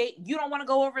 Just like you don't want to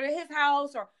go over to his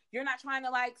house, or you're not trying to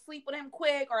like sleep with him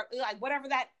quick, or like whatever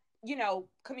that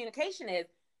communication is.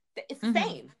 It's the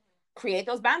same. Create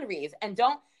those boundaries, and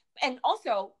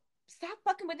also stop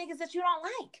fucking with niggas that you don't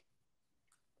like.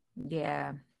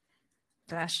 Yeah,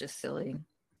 that's just silly.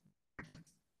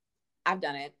 I've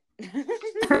done it.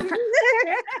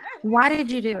 Why did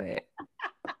you do it?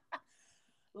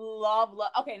 Love.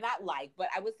 Okay, not like, but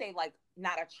I would say like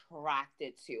not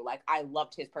attracted to. Like, I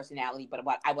loved his personality, but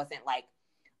I wasn't like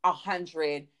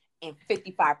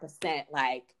 155%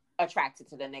 like attracted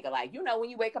to the nigga. Like, when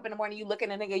you wake up in the morning, you look at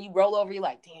a nigga, you roll over, you're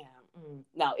like, damn.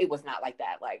 No, it was not like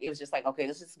that. Like, it was just like, okay,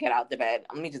 let's just get out the bed.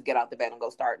 Let me just get out the bed and go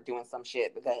start doing some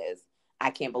shit, because I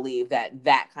can't believe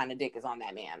that kind of dick is on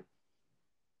that man.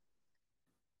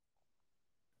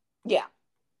 Yeah.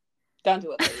 Don't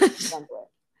do it, ladies. Don't do it.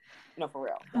 No, for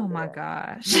real. Oh my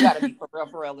gosh. You gotta be for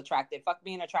real attracted. Fuck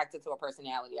being attracted to a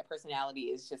personality. A personality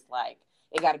is just like,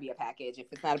 it gotta be a package. If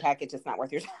it's not a package, it's not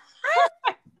worth your time.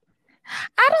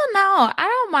 I don't know. I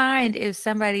don't mind if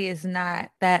somebody is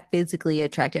not that physically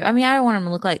attractive. I mean, I don't want them to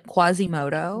look like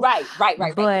Quasimodo. Right. But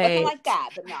nothing like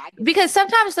that. But no, because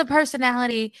sometimes the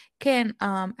personality can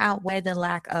outweigh the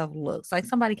lack of looks. Like,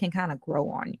 somebody can kind of grow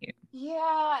on you.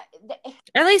 Yeah.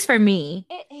 At least for me.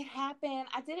 It happened.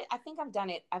 I did it. I think I've done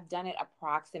it. I've done it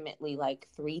approximately like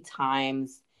 3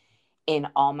 times in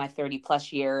all my 30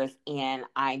 plus years. And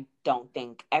I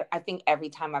think every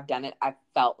time I've done it, I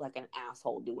felt like an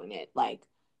asshole doing it. Like,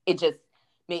 it just,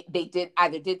 they did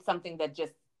something that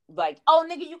just like, oh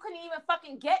nigga, you couldn't even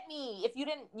fucking get me if you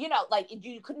didn't, like,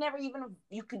 you could never even,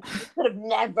 you could have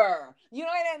never, you know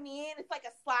what I mean? It's like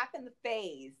a slap in the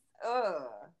face. Ugh.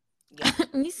 Yeah.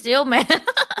 You still mad?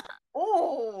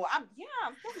 Oh, I'm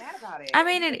still mad about it. I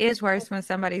mean, it is worse when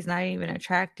somebody's not even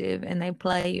attractive and they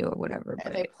play you or whatever.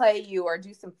 But they play you or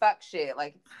do some fuck shit.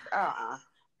 Like,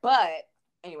 But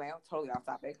anyway, I'm totally off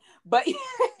topic. But yeah,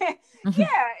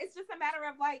 it's just a matter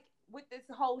of like, with this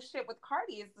whole shit with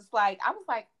Cardi, it's just like, I was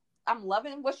like, I'm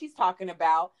loving what she's talking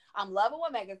about. I'm loving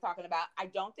what Megan's talking about. I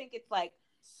don't think it's like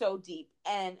so deep.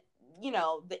 And,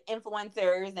 the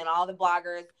influencers and all the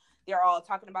bloggers, they're all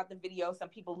talking about the video. Some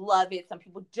people love it. Some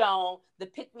people don't. The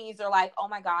pick-me's are like, oh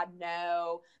my God,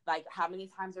 no. Like, how many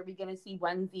times are we going to see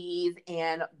onesies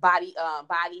and body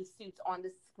suits on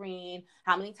the screen?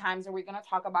 How many times are we going to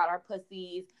talk about our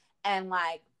pussies? And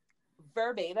like,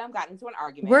 verbatim got into an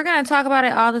argument. We're going to talk about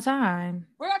it all the time.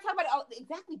 We're going to talk about it all,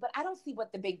 exactly. But I don't see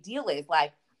what the big deal is.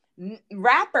 Like,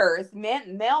 rappers,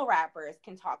 male rappers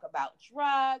can talk about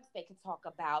drugs. They can talk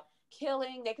about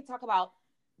killing. They can talk about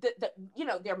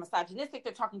they're misogynistic.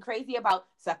 They're talking crazy about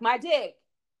suck my dick,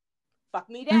 fuck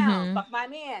me down, fuck my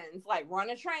mans, like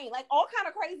run a train, like all kind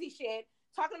of crazy shit.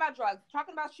 Talking about drugs,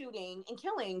 talking about shooting and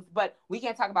killings, but we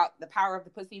can't talk about the power of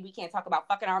the pussy. We can't talk about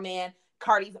fucking our man.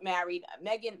 Cardi's married.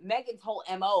 Megan's whole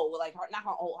MO, like not her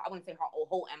whole, I wouldn't say her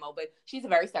whole MO, but she's a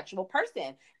very sexual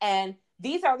person. And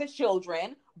these are the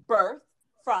children birthed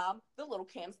from the Little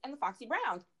Kims and the Foxy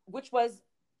Browns, which was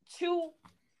 2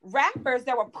 rappers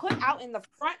that were put out on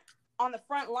the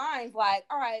front lines, like,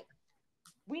 all right,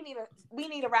 we need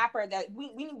a rapper that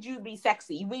we need you to be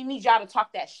sexy. We need y'all to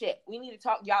talk that shit. We need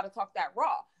y'all to talk that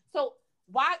raw. So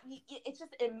why it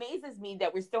just amazes me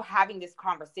that we're still having this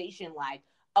conversation like,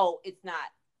 oh, it's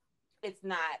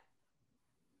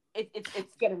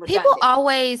getting redundant. People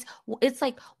always, it's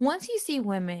like, once you see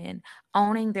women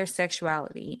owning their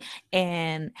sexuality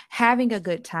and having a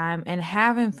good time and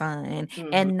having fun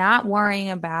and not worrying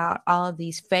about all of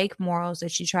these fake morals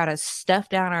that you try to stuff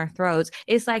down our throats,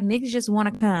 it's like niggas just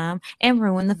want to come and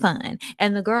ruin the fun.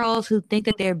 And the girls who think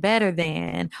that they're better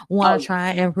than want to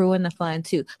try and ruin the fun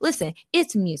too. Listen,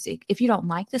 it's music. If you don't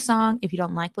like the song, if you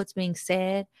don't like what's being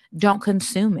said, don't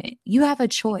consume it. You have a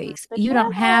choice. You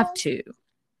don't have to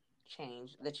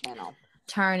change the channel,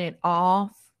 turn it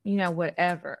off,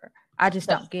 whatever. I just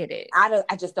don't get it.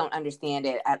 I just don't understand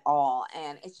it at all.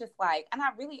 And it's just like, and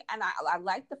I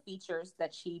like the features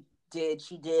that she did.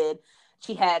 She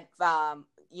had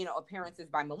appearances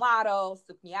by Mulatto,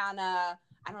 Suknyana.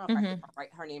 I don't know if I said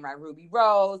her name right. Ruby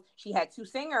Rose. She had two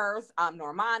singers,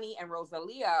 Normani and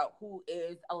Rosalia, who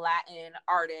is a Latin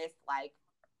artist. Like,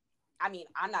 I mean,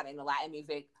 I'm not into Latin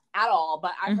music at all,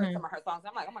 but I've heard some of her songs.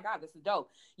 I'm like, oh my God, this is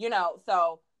dope.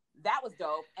 So that was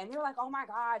dope. And you're like, oh my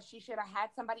God, she should have had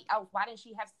somebody else. Why didn't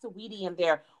she have Saweetie in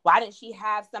there? Why didn't she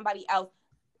have somebody else?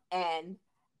 And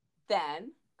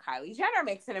then Kylie Jenner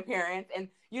makes an appearance, and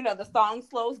the song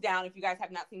slows down. If you guys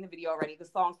have not seen the video already, the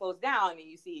song slows down, and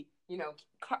you see,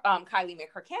 Kylie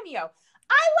make her cameo. I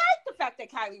like the fact that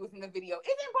Kylie was in the video. It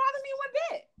didn't bother me one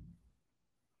bit.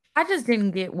 I just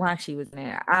didn't get why she was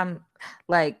there.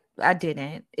 I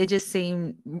didn't. It just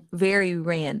seemed very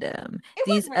random.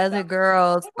 These other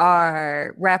girls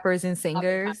are rappers and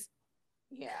singers.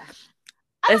 Yeah.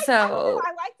 I liked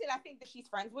it. I think that she's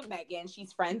friends with Megan.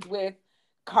 She's friends with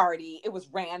Cardi. It was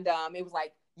random. It was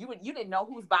like you didn't know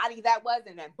whose body that was,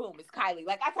 and then boom, it's Kylie.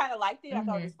 Like, I kind of liked it. I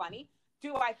thought it was funny.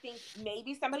 Do I think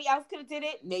maybe somebody else could have did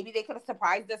it? Maybe they could have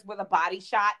surprised us with a body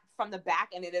shot from the back,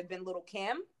 and it had been little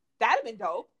Kim. That'd have been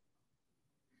dope.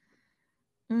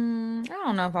 I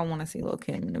don't know if I want to see Lil'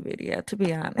 Kim in the video, to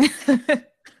be honest.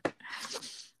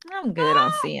 I'm good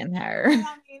on seeing her.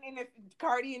 I mean, and if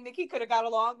Cardi and Nicki could have got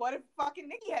along, what if fucking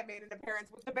Nicki had made an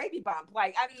appearance with the baby bump?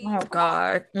 Like, I mean, oh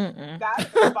God, that would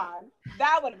have been fun.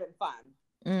 That would have been fun.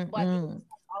 But it was like,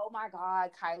 oh my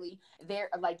God, Kylie, they're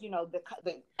like,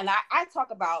 and I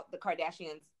talk about the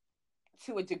Kardashians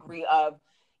to a degree of,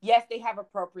 yes, they have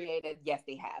appropriated. Yes,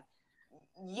 they have.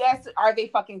 Yes, are they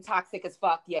fucking toxic as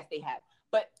fuck? Yes, they have.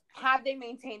 But have they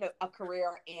maintained a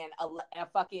career in a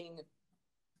fucking,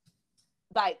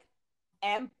 like,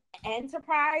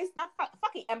 enterprise? Not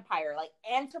fucking empire. Like,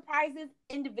 enterprises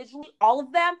individually, all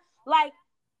of them. Like,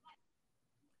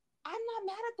 I'm not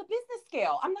mad at the business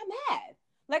scale. I'm not mad.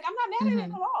 Like, I'm not mad at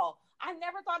it at all. I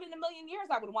never thought in a million years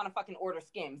I would want to fucking order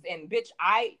Skims. And, bitch,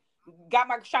 I got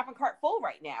my shopping cart full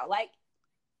right now. Like,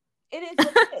 it is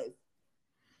what it is.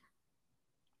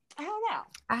 I don't know.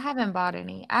 I haven't bought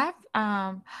any. I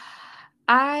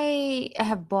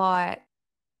have bought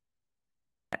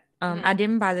I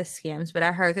didn't buy the Skims, but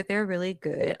I heard that they're really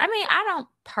good. I mean, I don't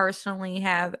personally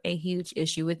have a huge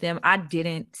issue with them. I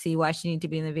didn't see why she needed to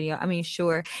be in the video. I mean,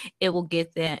 sure, it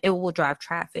will drive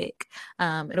traffic.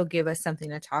 It'll give us something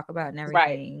to talk about and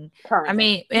everything. Right. I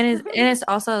mean, and it's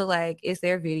also like, it's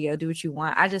their video, do what you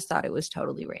want. I just thought it was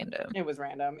totally random. It was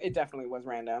random. It definitely was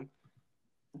random.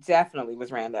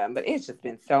 But it's just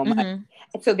been so much. And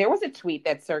so there was a tweet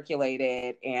that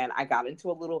circulated, and I got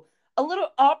into a little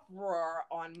uproar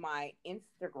on my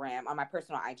Instagram, on my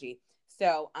personal IG.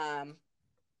 So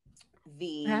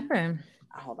what happened?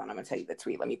 Hold on, I'm gonna tell you the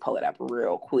tweet. Let me pull it up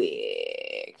real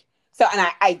quick. So, and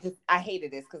I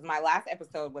hated this because my last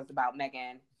episode was about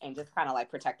Megan and just kind of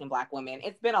like protecting Black women.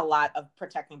 It's been a lot of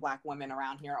protecting Black women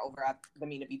around here over at the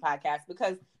Mina B podcast,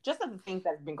 because just of the things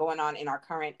that have been going on in our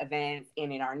current events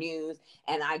and in our news.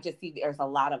 And I just see there's a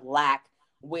lot of lack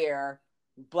where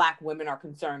Black women are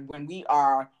concerned, when we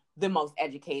are the most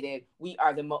educated, we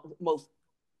are the most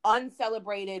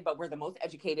uncelebrated, but we're the most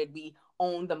educated. We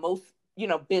own the most,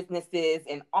 businesses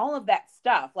and all of that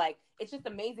stuff. Like, it's just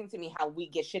amazing to me how we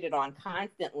get shitted on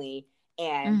constantly.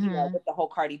 And, with the whole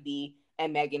Cardi B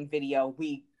and Megan video,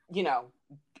 we,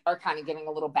 are kind of getting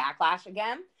a little backlash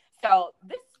again. So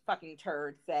this fucking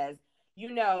turd says,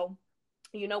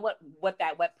 what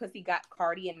that wet pussy got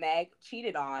Cardi and Meg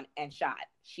cheated on and shot.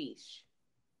 Sheesh.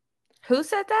 Who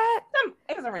said that?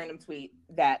 It was a random tweet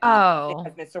that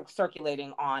has been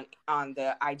circulating on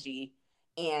the IG.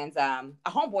 And a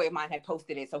homeboy of mine had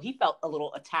posted it, so he felt a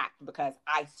little attacked because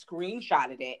I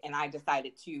screenshotted it, and I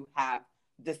decided to have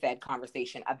the said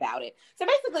conversation about it. So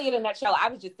basically, in a nutshell, I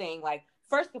was just saying, like,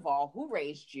 first of all, who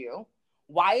raised you?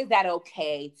 Why is that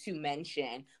okay to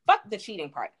mention? Fuck the cheating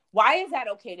part. Why is that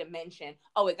okay to mention,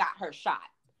 oh, it got her shot?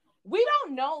 We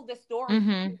don't know the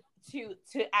story to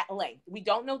at length. We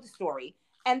don't know the story.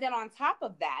 And then on top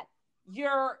of that,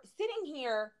 you're sitting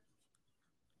here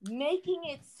making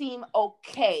it seem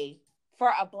okay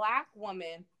for a Black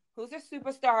woman who's a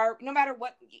superstar, no matter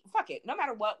what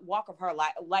walk of her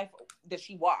life that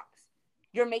she walks,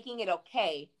 you're making it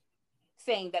okay,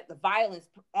 saying that the violence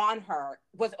on her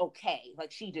was okay,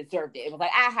 like she deserved it. It was like,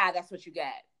 aha, that's what you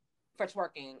get for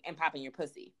twerking and popping your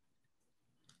pussy.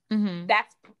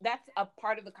 That's a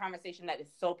part of the conversation that is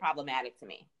so problematic to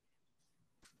me.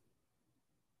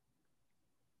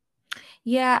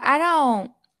 Yeah, I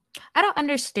don't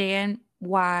understand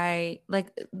why,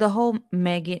 like, the whole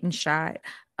Megan shot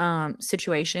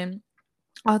situation,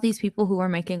 all these people who are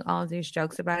making all of these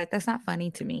jokes about it, that's not funny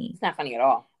to me. It's not funny at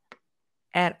all.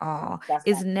 at all.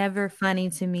 It's never funny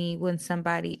to me when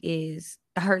somebody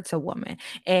hurts a woman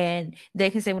and they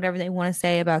can say whatever they want to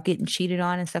say about getting cheated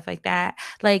on and stuff like that.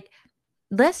 Like,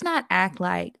 let's not act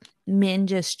like men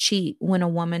just cheat when a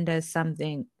woman does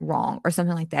something wrong or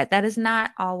something like that. That is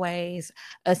not always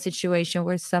a situation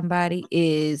where somebody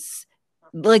is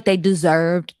like they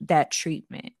deserved that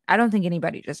treatment. I don't think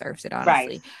anybody deserves it,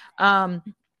 honestly. Right.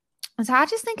 So I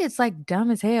just think it's like dumb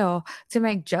as hell to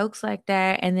make jokes like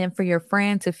that, and then for your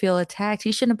friend to feel attacked.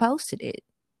 He shouldn't have posted it.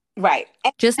 Right.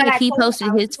 Just like he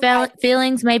posted his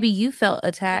feelings, maybe you felt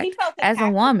attacked as a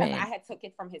woman. I had took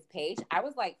it from his page. I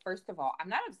was like, first of all, I'm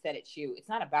not upset at you. It's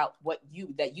not about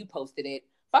that you posted it.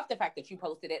 Fuck the fact that you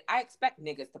posted it. I expect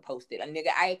niggas to post it.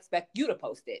 I expect you to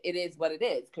post it. It is what it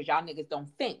is, because y'all niggas don't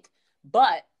think.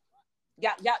 But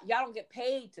y'all don't get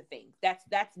paid to think.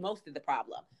 That's most of the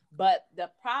problem. But the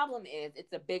problem is,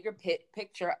 it's a bigger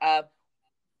picture of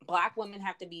Black women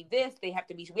have to be this. We have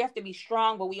to be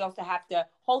strong, but we also have to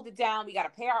hold it down. We got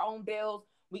to pay our own bills.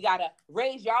 We got to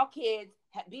raise y'all kids,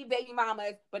 be baby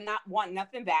mamas, but not want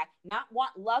nothing back, not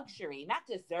want luxury, not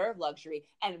deserve luxury.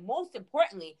 And most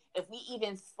importantly, if we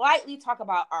even slightly talk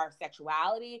about our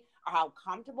sexuality, or how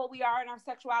comfortable we are in our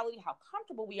sexuality, how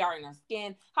comfortable we are in our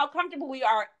skin, how comfortable we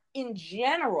are in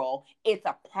general, it's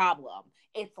a problem.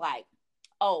 It's like,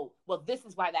 oh, well, this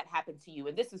is why that happened to you,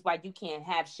 and this is why you can't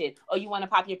have shit. Oh, you want to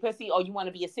pop your pussy? Oh, you want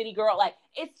to be a city girl? Like,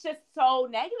 it's just so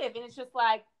negative, and it's just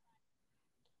like,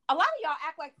 a lot of y'all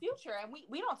act like Future, and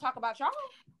we don't talk about y'all.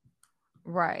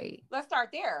 Right. Let's start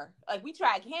there. Like, we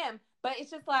tried him, but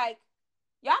it's just like,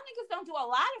 y'all niggas don't do a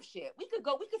lot of shit. We could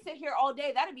sit here all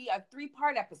day. That'd be a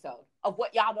 3-part episode of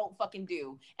what y'all don't fucking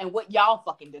do and what y'all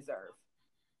fucking deserve.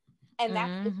 And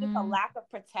that's it's just a lack of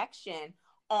protection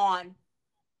on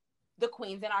the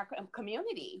queens in our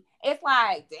community. It's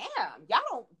like, damn,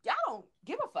 y'all don't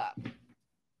give a fuck.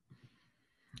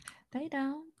 They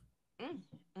don't.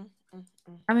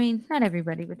 I mean, not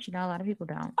everybody, but a lot of people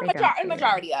don't. A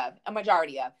majority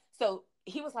of. So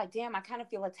he was like, damn, I kind of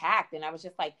feel attacked. And I was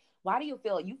just like, why do you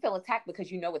feel attacked?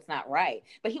 Because you know it's not right.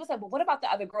 But he was like, well, what about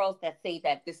the other girls that say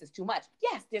that this is too much?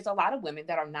 Yes, there's a lot of women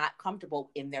that are not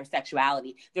comfortable in their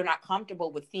sexuality. They're not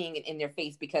comfortable with seeing it in their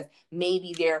face because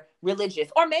maybe they're religious,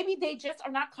 or maybe they just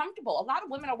are not comfortable. A lot of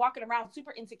women are walking around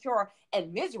super insecure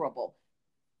and miserable.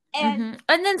 And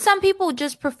then some people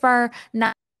just prefer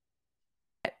not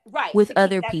with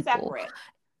other people. Separate.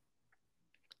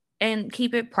 And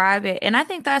keep it private. And I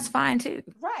think that's fine too.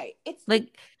 Right. It's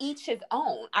like each his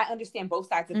own. I understand both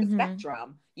sides of the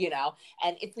spectrum, you know?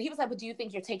 And he was like, but do you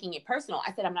think you're taking it personal?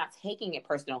 I said, I'm not taking it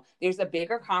personal. There's a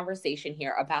bigger conversation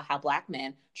here about how Black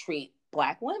men treat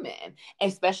Black women,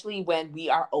 especially when we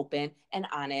are open and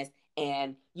honest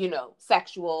and, you know,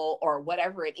 sexual or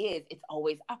whatever it is. It's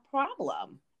always a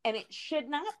problem. And it should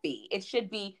not be. It should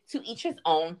be to each his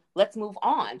own. Let's move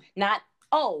on. Not,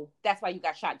 oh, that's why you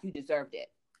got shot. You deserved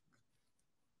it.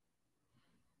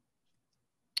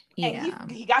 Yeah.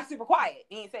 And he got super quiet.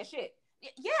 He ain't said shit.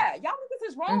 Yeah, y'all niggas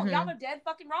is wrong. Y'all are dead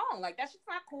fucking wrong. Like, that's just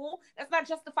not cool. That's not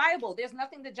justifiable. There's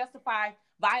nothing to justify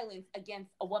violence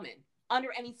against a woman under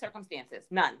any circumstances.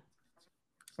 None.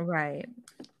 Right.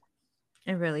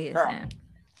 It really isn't. Girl,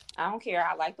 I don't care.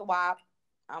 I like the WAP.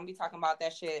 I don't be talking about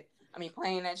that shit. I mean,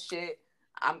 playing that shit.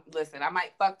 Listen, I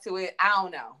might fuck to it. I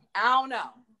don't know.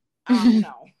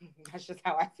 That's just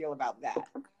how I feel about that.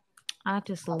 I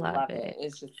just love it.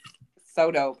 It's just so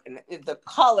dope. And the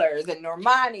colors and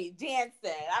Normani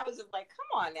dancing. I was just like,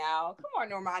 come on now. Come on,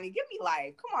 Normani. Give me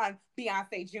life. Come on,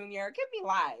 Beyonce Jr. Give me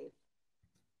life.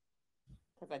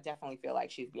 Because I definitely feel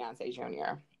like she's Beyonce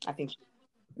Jr. I think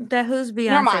who's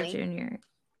Beyonce Normani Jr.?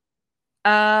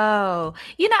 Oh,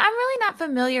 you know, I'm really not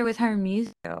familiar with her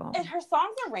music. And her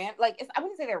songs are random. Like, I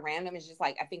wouldn't say they're random. It's just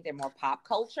like, I think they're more pop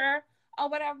culture or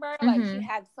whatever. Like, she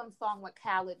had some song with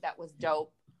Khaled that was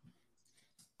dope.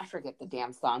 I forget the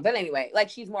damn song, but anyway, like,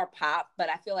 she's more pop. But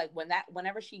I feel like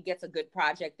whenever she gets a good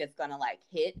project that's gonna like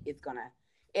hit,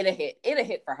 it'll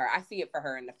hit for her. I see it for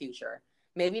her in the future.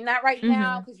 Maybe not right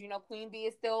now, because you know Queen Bee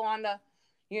is still on the,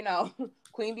 you know,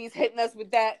 Queen Bee's hitting us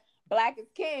with that Black is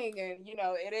King, and you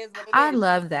know it is what it is. I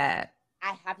love that.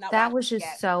 I have not. That was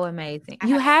just so amazing.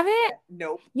 You haven't?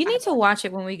 Nope. You need to watch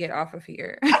it when we get off of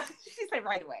here. She said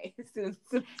right away. Soon.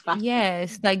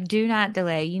 Yes, like, do not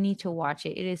delay. You need to watch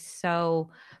it. It is so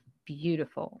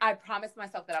beautiful. I promised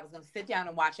myself that I was going to sit down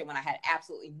and watch it when I had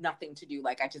absolutely nothing to do.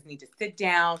 Like, I just need to sit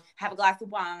down, have a glass of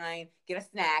wine, get a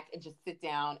snack, and just sit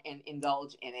down and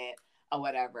indulge in it or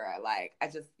whatever. Like,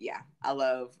 I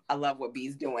love what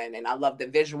B's doing, and I love the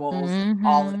visuals,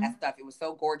 all of that stuff. It was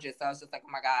so gorgeous. So I was just like,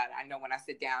 oh my God, I know when I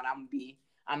sit down,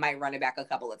 I might run it back a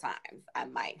couple of times. I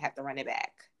might have to run it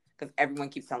back because everyone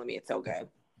keeps telling me it's so good.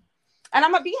 And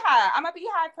I'm a beehive. I'm a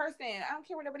beehive person. I don't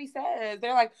care what nobody says.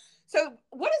 They're like, so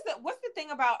what's the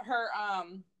thing about her?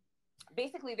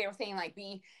 Basically they were saying like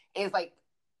B is like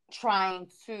trying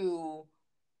to,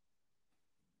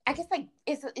 I guess like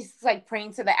it's like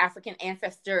praying to the African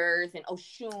ancestors and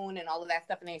Oshun and all of that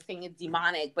stuff, and they're saying it's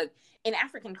demonic. But in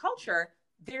African culture,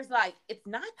 there's like it's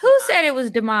not. Who demonic. said it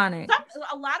was demonic?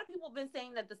 A lot of people have been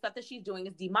saying that the stuff that she's doing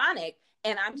is demonic,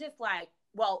 and I'm just like,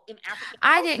 well, in African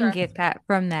I culture, didn't get that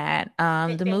from that.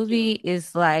 The movie you.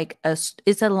 is like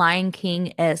it's a Lion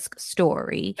King-esque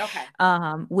story.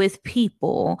 Okay. With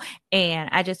people, and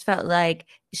I just felt like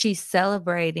she's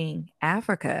celebrating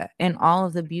Africa and all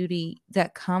of the beauty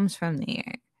that comes from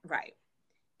there. Right.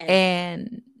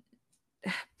 And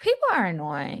people are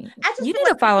annoying. You need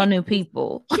like to follow new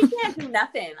people. She can't do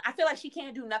nothing. I feel like she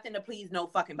can't do nothing to please no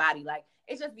fucking body. Like,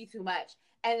 it just be too much.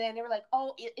 And then they were like,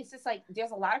 oh, it's just like,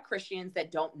 there's a lot of Christians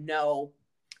that don't know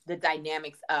the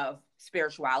dynamics of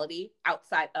spirituality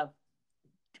outside of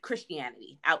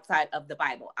Christianity, outside of the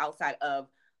Bible, outside of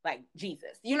like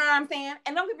Jesus. You know what I'm saying?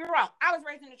 And don't get me wrong, I was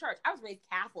raised in the church. I was raised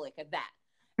Catholic at that.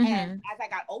 Mm-hmm. And as I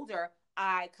got older,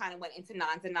 I kind of went into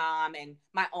non-denom and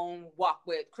my own walk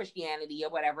with Christianity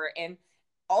or whatever. And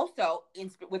also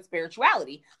with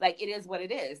spirituality, like it is what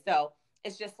it is. So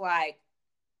it's just like,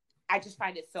 I just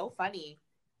find it so funny.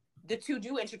 The two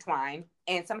do intertwine.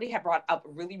 And somebody had brought up a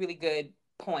really, really good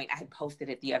point. I had posted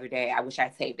it the other day. I wish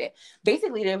I saved it.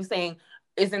 Basically, they were saying,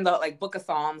 isn't the like Book of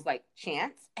Psalms like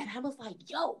chants? And I was like,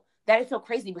 yo, that is so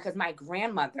crazy, because my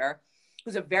grandmother,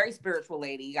 who's a very spiritual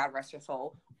lady, God rest her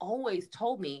soul, always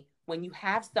told me when you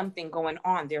have something going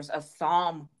on, there's a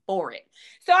psalm for it.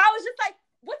 So I was just like,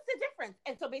 what's the difference?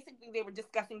 And so basically they were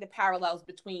discussing the parallels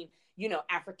between, you know,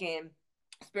 African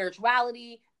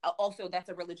spirituality. Also, that's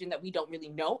a religion that we don't really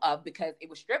know of because it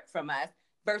was stripped from us,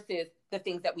 versus the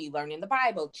things that we learn in the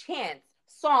Bible, chants,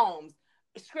 psalms,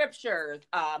 scriptures,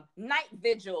 night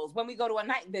vigils, when we go to a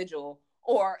night vigil,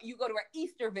 or you go to an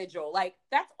Easter vigil, like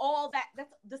that's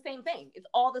the same thing. It's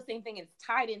all the same thing. It's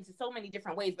tied into so many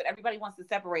different ways, but everybody wants to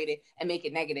separate it and make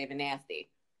it negative and nasty.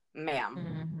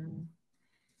 Ma'am.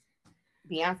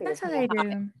 Mm-hmm. Beyonce is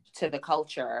paying to the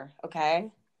culture,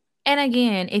 okay? And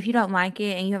again, if you don't like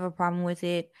it and you have a problem with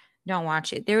it, don't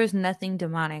watch it. There is nothing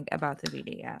demonic about the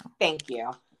video. Thank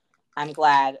you. I'm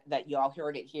glad that y'all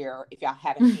heard it here. If y'all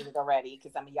haven't seen it already,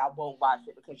 because some of y'all won't watch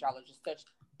it because y'all are just such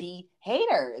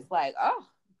haters. Like, oh,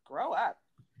 grow up.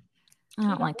 I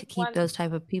don't like to keep those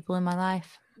type of people in my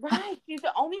life. Right. She's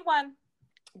the only one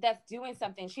that's doing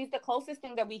something. She's the closest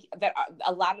thing that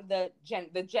a lot of the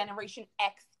Generation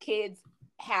X kids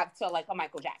have to like a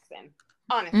Michael Jackson.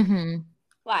 Honestly. Mm-hmm.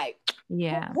 Like,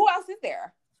 yeah. Who else is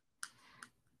there?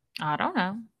 I don't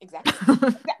know.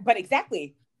 Exactly. But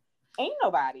exactly. Ain't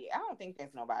nobody. I don't think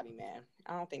there's nobody, man.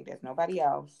 I don't think there's nobody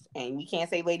else. And we can't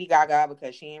say Lady Gaga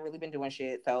because she ain't really been doing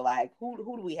shit. So, like, who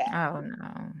do we have? Oh,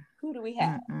 no. Who do we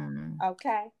have?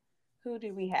 Okay. Who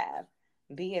do we have?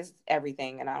 B is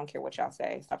everything, and I don't care what y'all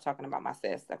say. Stop talking about my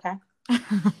sis, okay?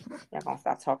 Y'all gonna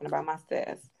stop talking about my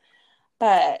sis.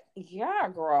 But, yeah,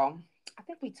 girl, I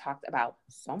think we talked about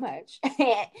so much.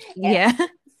 Yeah.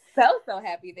 So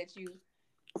happy that you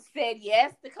said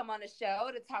yes to come on the show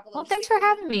to talk a little. Well, thanks for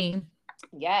having me.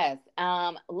 Yes.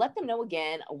 Let them know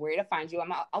again where to find you.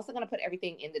 I'm also going to put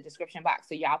everything in the description box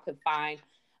so y'all could find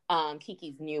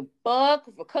Kiki's new book,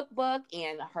 the cookbook,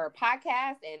 and her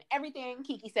podcast and everything.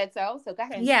 Kiki said so. So go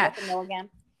ahead and let them know again.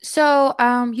 So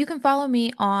you can follow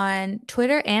me on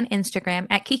Twitter and Instagram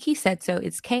at Kiki Said So.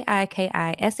 It's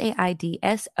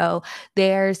KikiSaidso.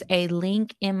 There's a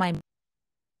link in my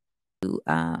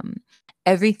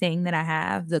everything that I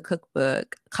have, the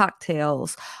cookbook,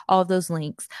 cocktails, all those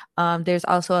links. There's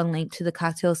also a link to the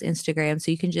cocktails Instagram.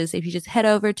 So you can if you just head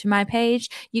over to my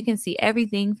page, you can see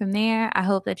everything from there. I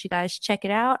hope that you guys check it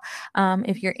out.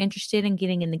 If you're interested in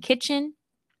getting in the kitchen,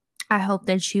 I hope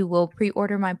that you will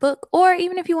pre-order my book, or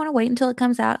even if you want to wait until it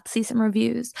comes out, see some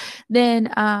reviews,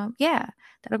 then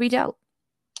that'll be dope.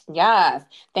 Yes.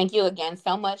 Thank you again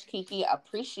so much, Kiki.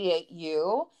 Appreciate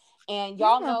you. And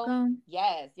y'all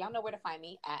y'all know where to find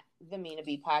me at the Mina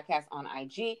B Podcast on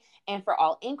IG. And for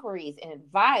all inquiries and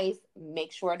advice,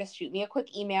 make sure to shoot me a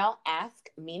quick email,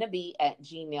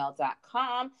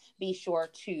 askminab@gmail.com. Be sure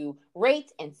to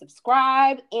rate and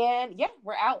subscribe. And yeah,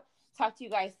 we're out. Talk to you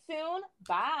guys soon.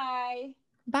 Bye.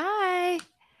 Bye.